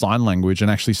knows a bit of sign language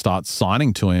and actually starts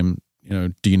signing to him,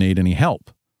 do you need any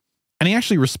help? And he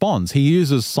actually responds. He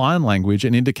uses sign language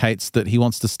and indicates that he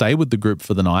wants to stay with the group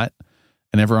for the night.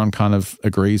 And everyone kind of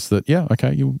agrees that, yeah,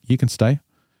 okay, you can stay.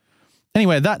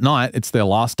 Anyway, that night, it's their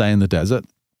last day in the desert.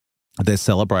 They're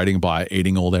celebrating by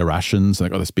eating all their rations.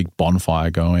 They've got this big bonfire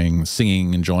going,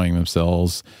 singing, enjoying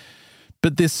themselves.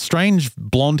 But this strange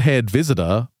blonde-haired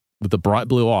visitor with the bright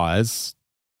blue eyes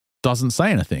doesn't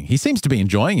say anything. He seems to be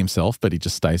enjoying himself, but he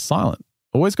just stays silent.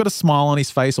 Always got a smile on his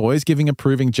face, always giving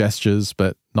approving gestures,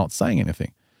 but not saying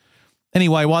anything.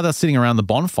 Anyway, while they're sitting around the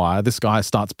bonfire, this guy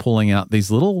starts pulling out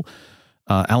these little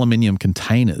aluminium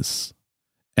containers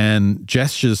and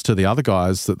gestures to the other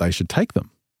guys that they should take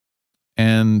them.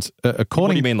 And according...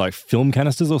 What do you mean, like film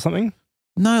canisters or something?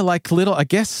 No, like little, I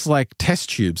guess like test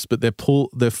tubes, but they're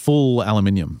full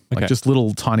aluminium, like just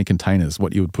little tiny containers,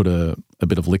 what you would put a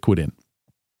bit of liquid in.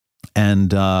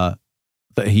 And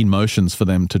he motions for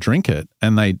them to drink it,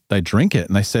 and they drink it,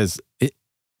 and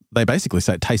they basically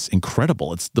say it tastes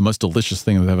incredible. It's the most delicious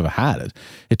thing they've ever had.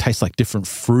 It tastes like different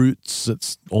fruits.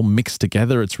 It's all mixed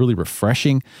together. It's really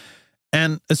refreshing.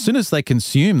 And as soon as they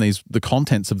consume the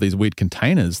contents of these weird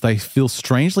containers, they feel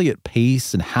strangely at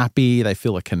peace and happy. They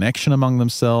feel a connection among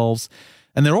themselves.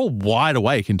 And they're all wide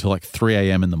awake until like 3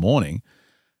 a.m. in the morning,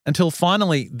 until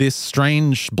finally this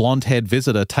strange blonde-haired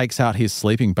visitor takes out his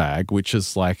sleeping bag, which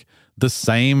is like the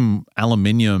same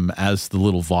aluminium as the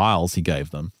little vials he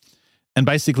gave them, and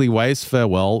basically waves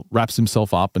farewell, wraps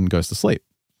himself up, and goes to sleep.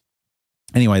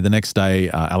 Anyway, the next day,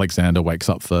 Alexander wakes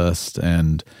up first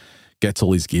and gets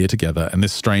all his gear together, and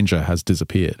this stranger has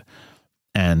disappeared.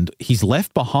 And he's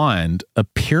left behind a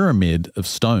pyramid of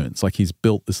stones. Like he's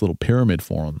built this little pyramid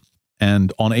for him.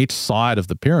 And on each side of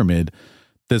the pyramid,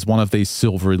 there's one of these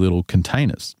silvery little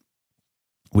containers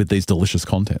with these delicious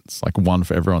contents, like one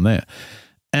for everyone there.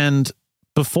 And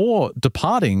before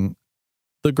departing,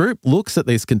 the group looks at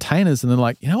these containers and they're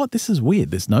like, you know what, this is weird.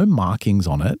 There's no markings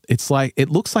on it. It's like, it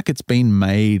looks like it's been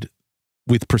made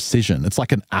with precision. It's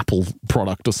like an Apple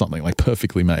product or something, like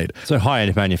perfectly made. So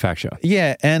high-end manufacture.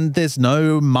 Yeah, and there's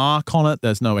no mark on it.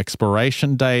 There's no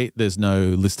expiration date. There's no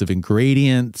list of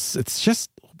ingredients. It's just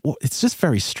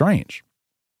very strange.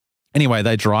 Anyway,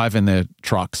 they drive in their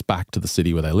trucks back to the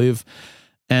city where they live,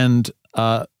 and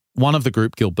one of the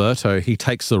group, Gilberto, he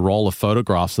takes a roll of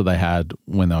photographs that they had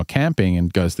when they were camping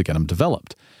and goes to get them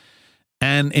developed.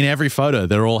 And in every photo,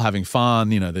 they're all having fun.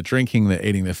 They're drinking, they're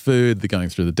eating their food, they're going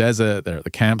through the desert, they're at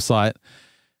the campsite.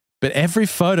 But every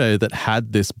photo that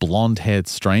had this blonde-haired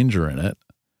stranger in it,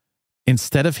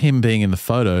 instead of him being in the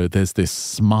photo, there's this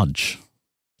smudge,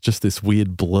 just this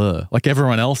weird blur. Like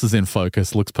everyone else is in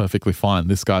focus, looks perfectly fine.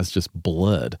 This guy's just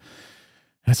blurred.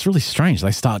 And it's really strange.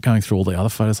 They start going through all the other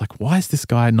photos, like, why is this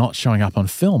guy not showing up on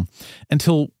film?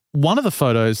 Until one of the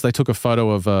photos, they took a photo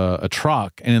of a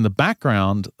truck, and in the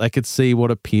background, they could see what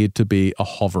appeared to be a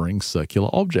hovering circular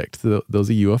object. There was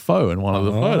a UFO in one of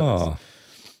the photos.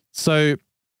 So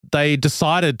they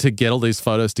decided to get all these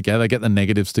photos together, get the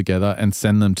negatives together, and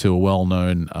send them to a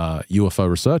well-known UFO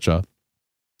researcher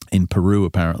in Peru,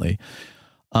 apparently.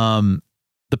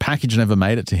 The package never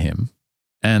made it to him,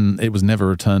 and it was never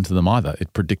returned to them either.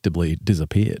 It predictably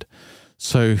disappeared.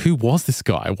 So who was this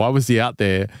guy? Why was he out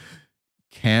there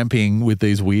camping with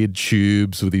these weird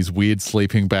tubes, with his weird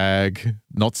sleeping bag,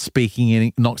 not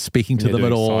speaking to them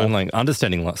at all?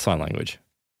 Understanding sign language.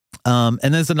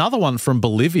 And there's another one from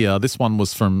Bolivia. This one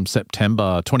was from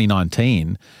September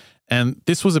 2019. And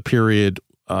this was a period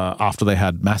after they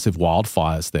had massive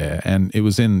wildfires there. And it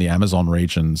was in the Amazon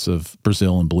regions of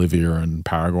Brazil and Bolivia and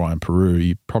Paraguay and Peru.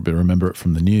 You probably remember it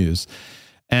from the news.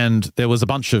 And there was a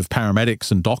bunch of paramedics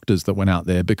and doctors that went out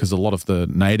there because a lot of the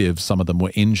natives, some of them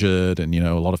were injured and,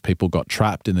 a lot of people got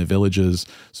trapped in their villages.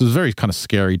 So it was a very kind of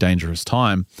scary, dangerous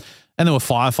time. And there were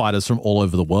firefighters from all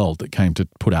over the world that came to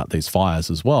put out these fires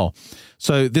as well.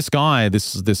 So this guy,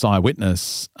 this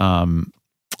eyewitness,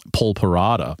 Paul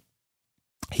Parada,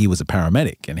 he was a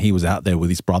paramedic and he was out there with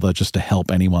his brother just to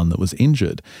help anyone that was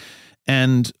injured.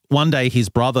 And one day his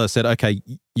brother said, okay,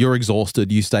 you're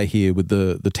exhausted. You stay here with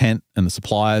the tent and the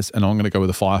supplies, and I'm going to go with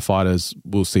the firefighters.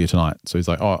 We'll see you tonight. So he's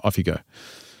like, oh, off you go.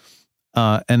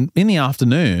 And in the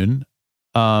afternoon,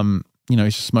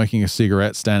 he's just smoking a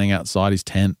cigarette, standing outside his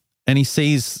tent, and he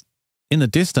sees in the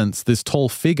distance this tall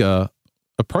figure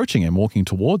approaching him, walking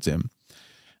towards him.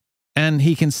 And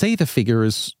he can see the figure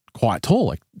is quite tall,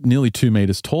 like nearly 2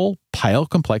 meters tall, pale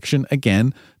complexion,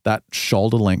 again, that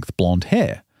shoulder-length blonde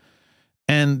hair.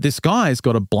 And this guy's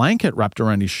got a blanket wrapped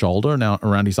around his shoulder, now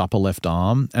around his upper left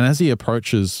arm. And as he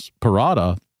approaches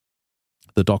Parada,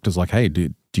 the doctor's like, hey, do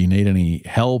you need any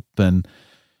help? And,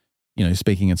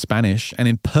 speaking in Spanish. And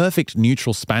in perfect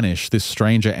neutral Spanish, this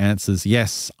stranger answers,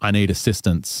 yes, I need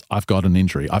assistance. I've got an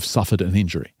injury. I've suffered an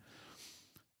injury.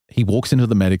 He walks into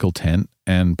the medical tent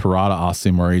and Parada asks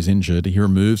him where he's injured. He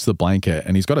removes the blanket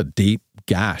and he's got a deep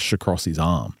gash across his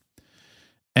arm.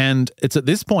 And it's at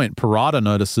this point Parada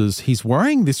notices he's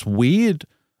wearing this weird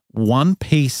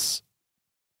one-piece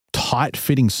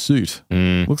tight-fitting suit.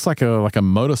 Looks like a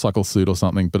motorcycle suit or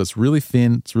something, but it's really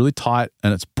thin, it's really tight,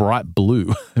 and it's bright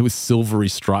blue with silvery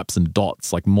stripes and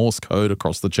dots, like Morse code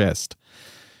across the chest.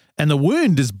 And the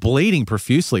wound is bleeding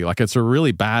profusely, like it's a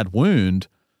really bad wound,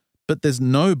 but there's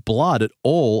no blood at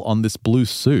all on this blue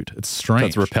suit. It's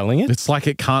strange. That's repelling it? It's like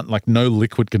it can't, like no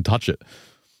liquid can touch it.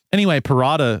 Anyway,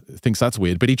 Parada thinks that's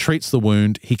weird, but he treats the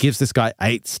wound. He gives this guy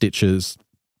 8 stitches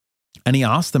and he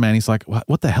asks the man, he's like,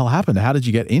 what the hell happened? How did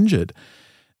you get injured?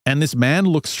 And this man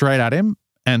looked straight at him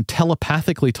and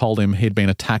telepathically told him he'd been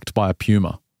attacked by a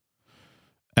puma.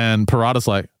 And Parada's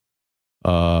like,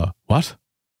 what?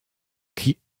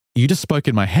 You just spoke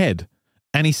in my head.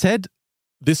 And he said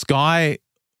this guy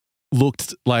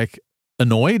looked like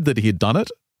annoyed that he had done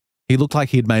it. He looked like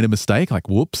he had made a mistake, like,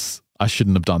 whoops, I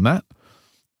shouldn't have done that.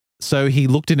 So he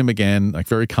looked at him again, like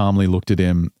very calmly looked at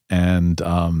him and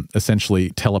essentially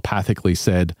telepathically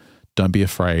said, don't be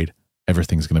afraid.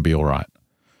 Everything's going to be all right.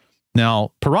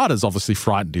 Now, Parada's obviously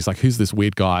frightened. He's like, who's this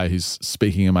weird guy who's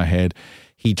speaking in my head?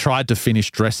 He tried to finish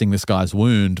dressing this guy's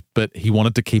wound, but he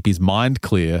wanted to keep his mind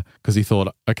clear because he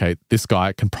thought, okay, this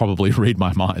guy can probably read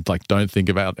my mind. Like, don't think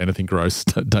about anything gross.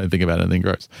 Don't think about anything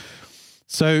gross.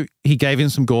 So he gave him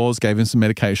some gauze, gave him some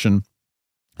medication,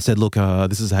 said, look,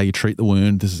 this is how you treat the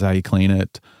wound. This is how you clean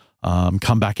it.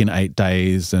 Come back in 8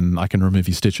 days and I can remove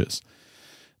your stitches.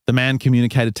 The man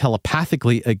communicated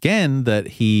telepathically again that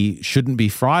he shouldn't be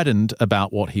frightened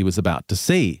about what he was about to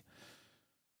see.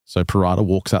 So Parada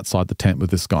walks outside the tent with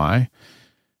this guy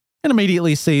and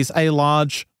immediately sees a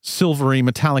large silvery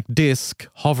metallic disc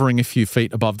hovering a few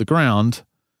feet above the ground.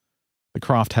 The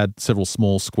craft had several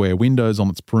small square windows on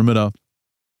its perimeter.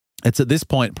 It's at this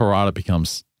point Parada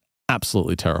becomes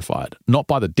absolutely terrified, not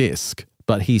by the disc,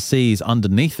 but he sees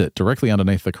underneath it, directly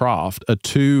underneath the craft, are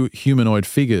 2 humanoid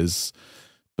figures,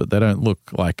 but they don't look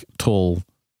like tall,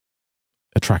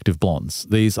 attractive blondes.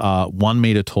 These are 1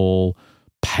 meter tall,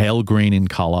 pale green in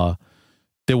color.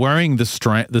 They're wearing the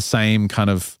same kind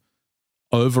of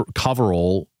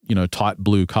coverall, tight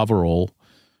blue coverall,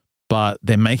 but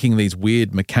they're making these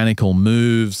weird mechanical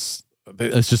moves.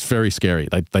 It's just very scary.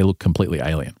 They look completely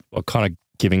alien. Well, kind of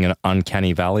giving an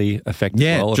uncanny valley effect as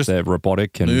well, just if they're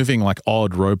robotic and moving like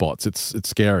odd robots. It's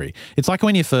scary. It's like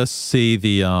when you first see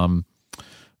the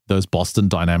those Boston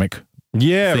Dynamic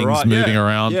things moving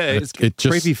around. Yeah, it's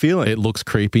creepy feeling. It looks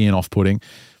creepy and off-putting.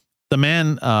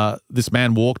 This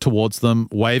man walked towards them,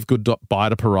 waved goodbye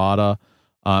to Parada,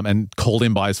 and called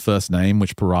him by his first name,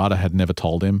 which Parada had never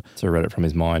told him. So read it from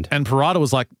his mind. And Parada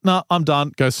was like, no, I'm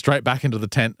done. Goes straight back into the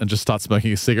tent and just starts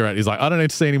smoking a cigarette. He's like, I don't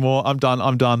need to see anymore. I'm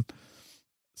done.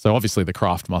 So obviously the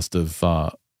craft must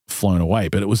have flown away,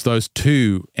 but it was those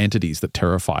 2 entities that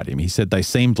terrified him. He said they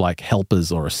seemed like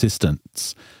helpers or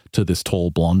assistants to this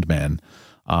tall blonde man.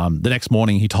 The next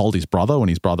morning he told his brother when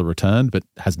his brother returned, but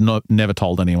has never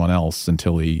told anyone else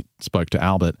until he spoke to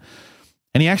Albert.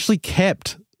 And he actually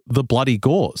kept the bloody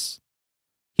gauze.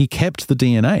 He kept the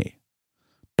DNA.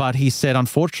 But he said,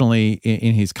 unfortunately,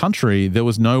 in his country, there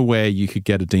was nowhere you could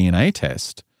get a DNA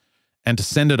test. And to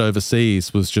send it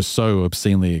overseas was just so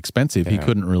obscenely expensive, he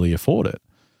couldn't really afford it.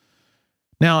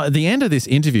 Now, at the end of this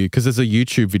interview, because there's a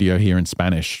YouTube video here in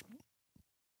Spanish,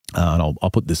 and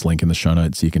I'll put this link in the show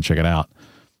notes so you can check it out.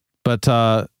 But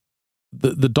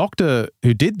the doctor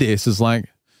who did this is like,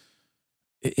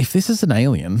 if this is an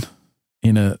alien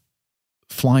in a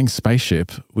flying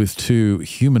spaceship with 2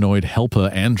 humanoid helper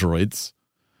androids,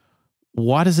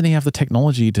 why doesn't he have the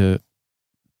technology to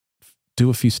do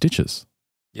a few stitches?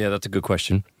 Yeah, that's a good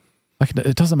question. Like,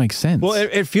 it doesn't make sense. Well,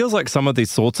 it feels like some of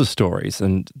these sorts of stories,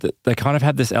 and they kind of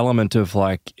have this element of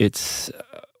like, it's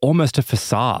almost a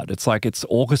facade. It's like it's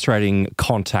orchestrating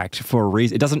contact for a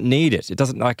reason. It doesn't need it. It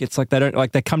doesn't like, it's like they don't,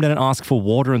 like they come down and ask for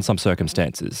water in some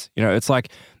circumstances. You know, it's like,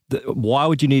 why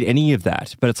would you need any of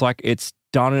that? But it's like, it's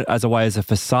done as a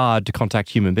facade to contact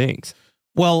human beings.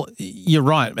 Well, you're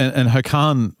right. And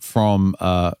Håkan from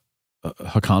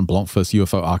Håkan Blomqvist,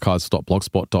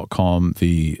 ufoarchives.blogspot.com,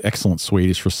 the excellent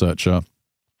Swedish researcher,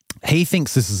 he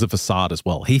thinks this is a facade as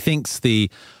well. He thinks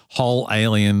the whole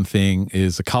alien thing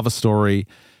is a cover story.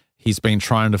 He's been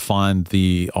trying to find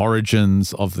the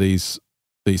origins of these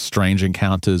strange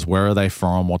encounters. Where are they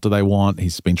from? What do they want?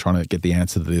 He's been trying to get the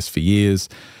answer to this for years.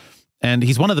 And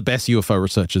he's one of the best UFO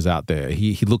researchers out there.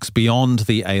 He looks beyond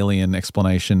the alien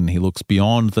explanation. He looks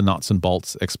beyond the nuts and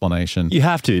bolts explanation. You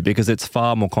have to, because it's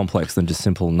far more complex than just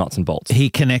simple nuts and bolts.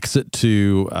 He connects it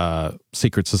to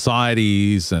secret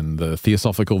societies and the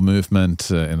Theosophical movement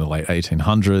in the late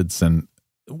 1800s and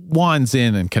winds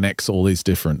in and connects all these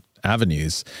different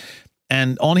avenues.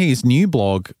 And on his new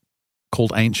blog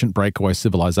called Ancient Breakaway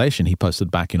Civilization, he posted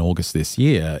back in August this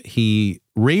year, he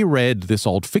reread this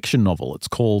old fiction novel. It's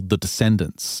called The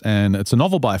Descendants, and it's a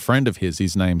novel by a friend of his.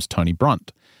 His name's Tony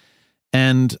Brunt.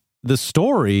 And the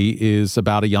story is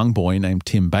about a young boy named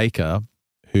Tim Baker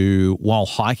who, while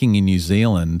hiking in New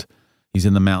Zealand, he's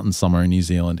in the mountains somewhere in New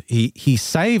Zealand, he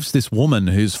saves this woman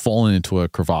who's fallen into a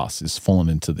crevasse, is fallen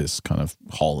into this kind of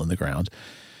hole in the ground.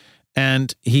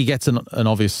 And he gets an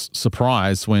obvious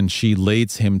surprise when she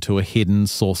leads him to a hidden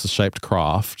saucer-shaped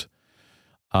craft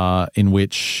in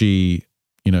which she,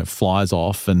 flies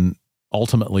off, and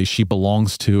ultimately she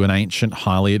belongs to an ancient,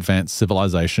 highly advanced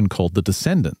civilization called the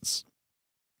Descendants.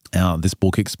 Now, this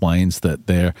book explains that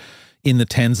they're in the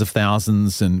tens of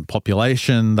thousands in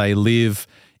population. They live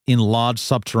in large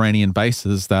subterranean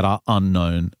bases that are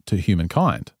unknown to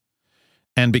humankind.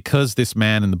 And because this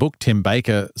man in the book, Tim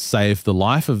Baker, saved the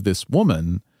life of this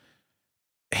woman,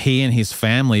 he and his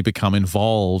family become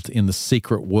involved in the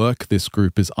secret work this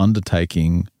group is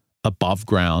undertaking above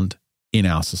ground in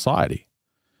our society.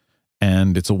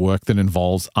 And it's a work that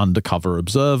involves undercover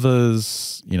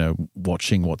observers,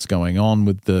 watching what's going on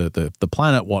with the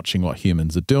planet, watching what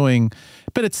humans are doing.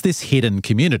 But it's this hidden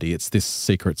community. It's this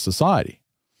secret society.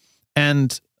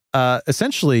 And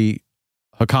essentially,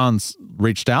 Håkan's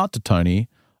reached out to Tony.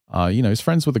 He's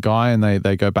friends with the guy, and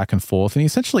they go back and forth. And he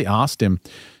essentially asked him,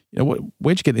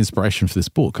 where'd you get the inspiration for this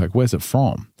book? Like, where's it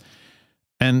from?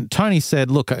 And Tony said,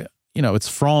 look,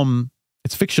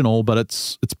 it's fictional, but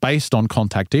it's based on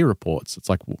contactee reports. It's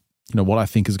like, what I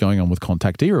think is going on with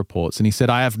contactee reports. And he said,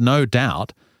 I have no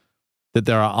doubt that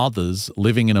there are others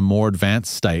living in a more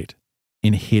advanced state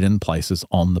in hidden places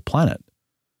on the planet.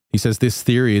 He says this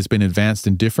theory has been advanced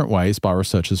in different ways by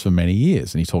researchers for many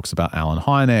years. And he talks about Alan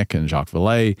Hynek and Jacques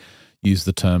Vallée used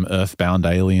the term earthbound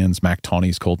aliens. Mac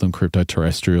Tonnies called them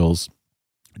cryptoterrestrials.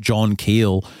 John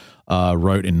Keel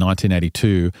wrote in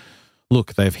 1982,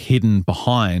 look, they've hidden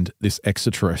behind this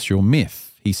extraterrestrial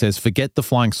myth. He says, forget the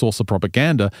flying saucer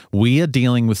propaganda. We are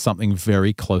dealing with something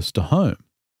very close to home.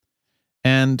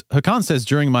 And Håkan says,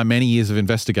 during my many years of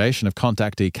investigation of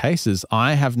contactee cases,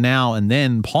 I have now and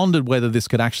then pondered whether this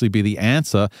could actually be the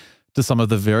answer to some of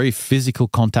the very physical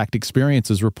contact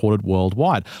experiences reported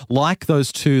worldwide, like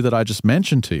those 2 that I just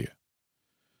mentioned to you.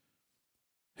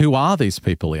 Who are these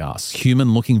people, he asks?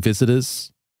 Human-looking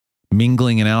visitors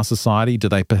mingling in our society? Do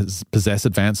they possess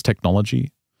advanced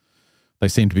technology? They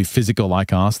seem to be physical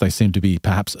like us. They seem to be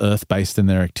perhaps Earth-based in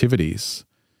their activities.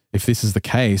 If this is the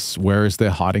case, where is their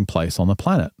hiding place on the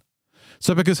planet?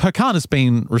 So because Håkan has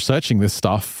been researching this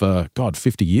stuff for,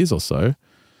 50 years or so,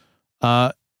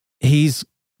 he's,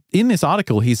 in this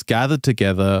article, he's gathered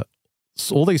together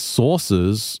all these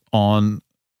sources on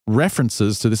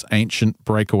references to this ancient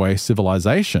breakaway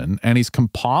civilization, and he's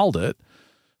compiled it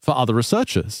for other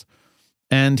researchers.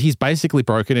 And he's basically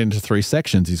broken it into 3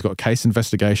 sections. He's got case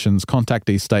investigations,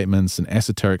 contactee statements, and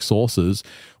esoteric sources,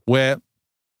 where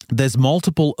there's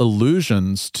multiple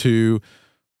allusions to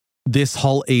this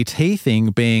whole ET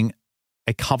thing being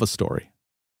a cover story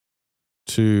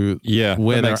to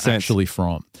where they're actually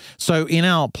from. So in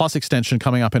our Plus extension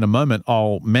coming up in a moment,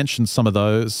 I'll mention some of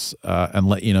those and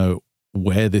let you know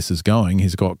where this is going.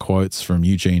 He's got quotes from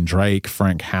Eugene Drake,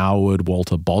 Frank Howard,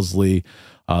 Walter Bosley,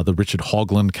 the Richard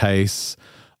Hoagland case.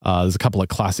 There's a couple of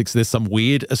classics. There's some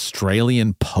weird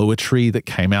Australian poetry that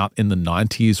came out in the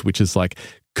 90s, which is like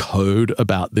code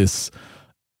about this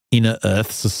inner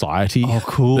Earth society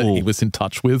cool. that he was in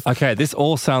touch with. Okay, this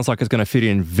all sounds like it's going to fit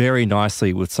in very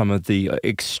nicely with some of the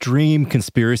extreme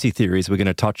conspiracy theories we're going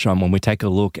to touch on when we take a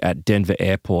look at Denver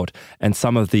Airport and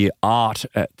some of the art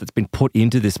that's been put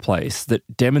into this place that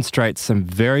demonstrates some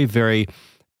very, very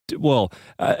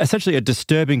essentially a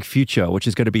disturbing future, which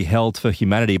is going to be held for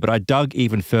humanity. But I dug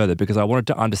even further because I wanted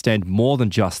to understand more than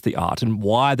just the art and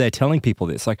why they're telling people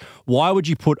this. Like, why would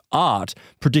you put art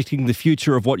predicting the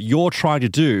future of what you're trying to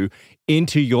do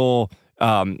into your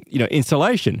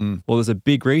installation? Well, there's a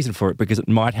big reason for it, because it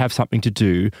might have something to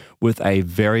do with a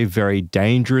very, very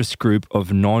dangerous group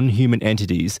of non-human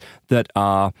entities that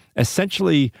are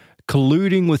essentially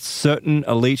colluding with certain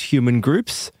elite human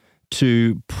groups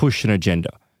to push an agenda.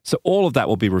 So all of that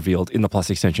will be revealed in the Plus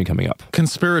extension coming up.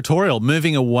 Conspiratorial,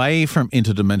 moving away from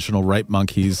interdimensional rape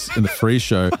monkeys in the free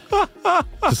show to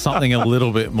something a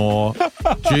little bit more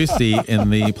juicy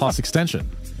in the Plus extension.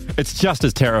 It's just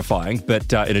as terrifying,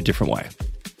 but in a different way.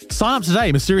 Sign up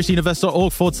today,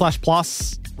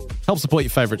 mysteriousuniverse.org/plus. Help support your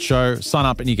favorite show. Sign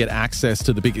up and you get access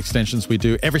to the big extensions we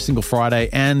do every single Friday.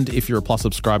 And if you're a Plus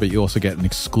subscriber, you also get an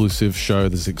exclusive show.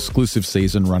 There's an exclusive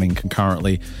season running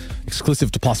concurrently,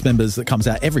 exclusive to Plus members, that comes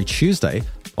out every Tuesday.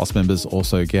 Plus members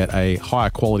also get a higher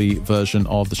quality version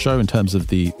of the show in terms of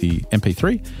the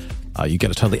MP3. You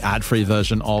get a totally ad-free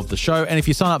version of the show. And if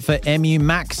you sign up for MU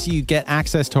Max, you get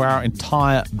access to our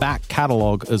entire back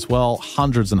catalogue as well.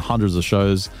 Hundreds and hundreds of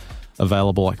shows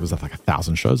available. Like, it was like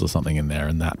 1,000 shows or something in there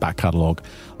in that back catalogue.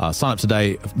 Sign up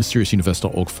today,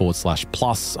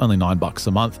 mysteriousuniverse.org/plus, only $9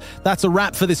 a month. That's a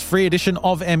wrap for this free edition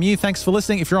of MU. Thanks for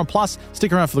listening. If you're on Plus,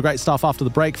 stick around for the great stuff after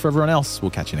the break. For everyone else,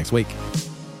 we'll catch you next week.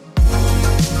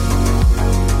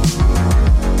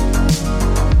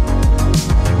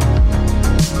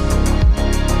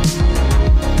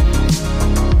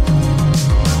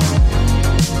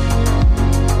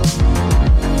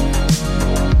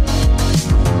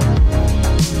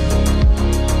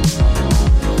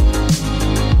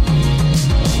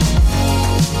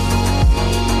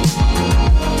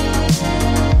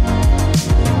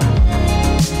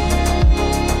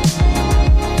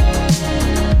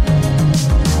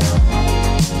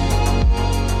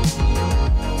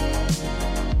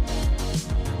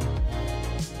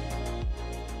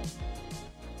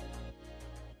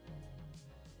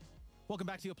 Welcome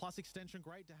back to your Plus extension.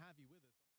 Great to have you with us.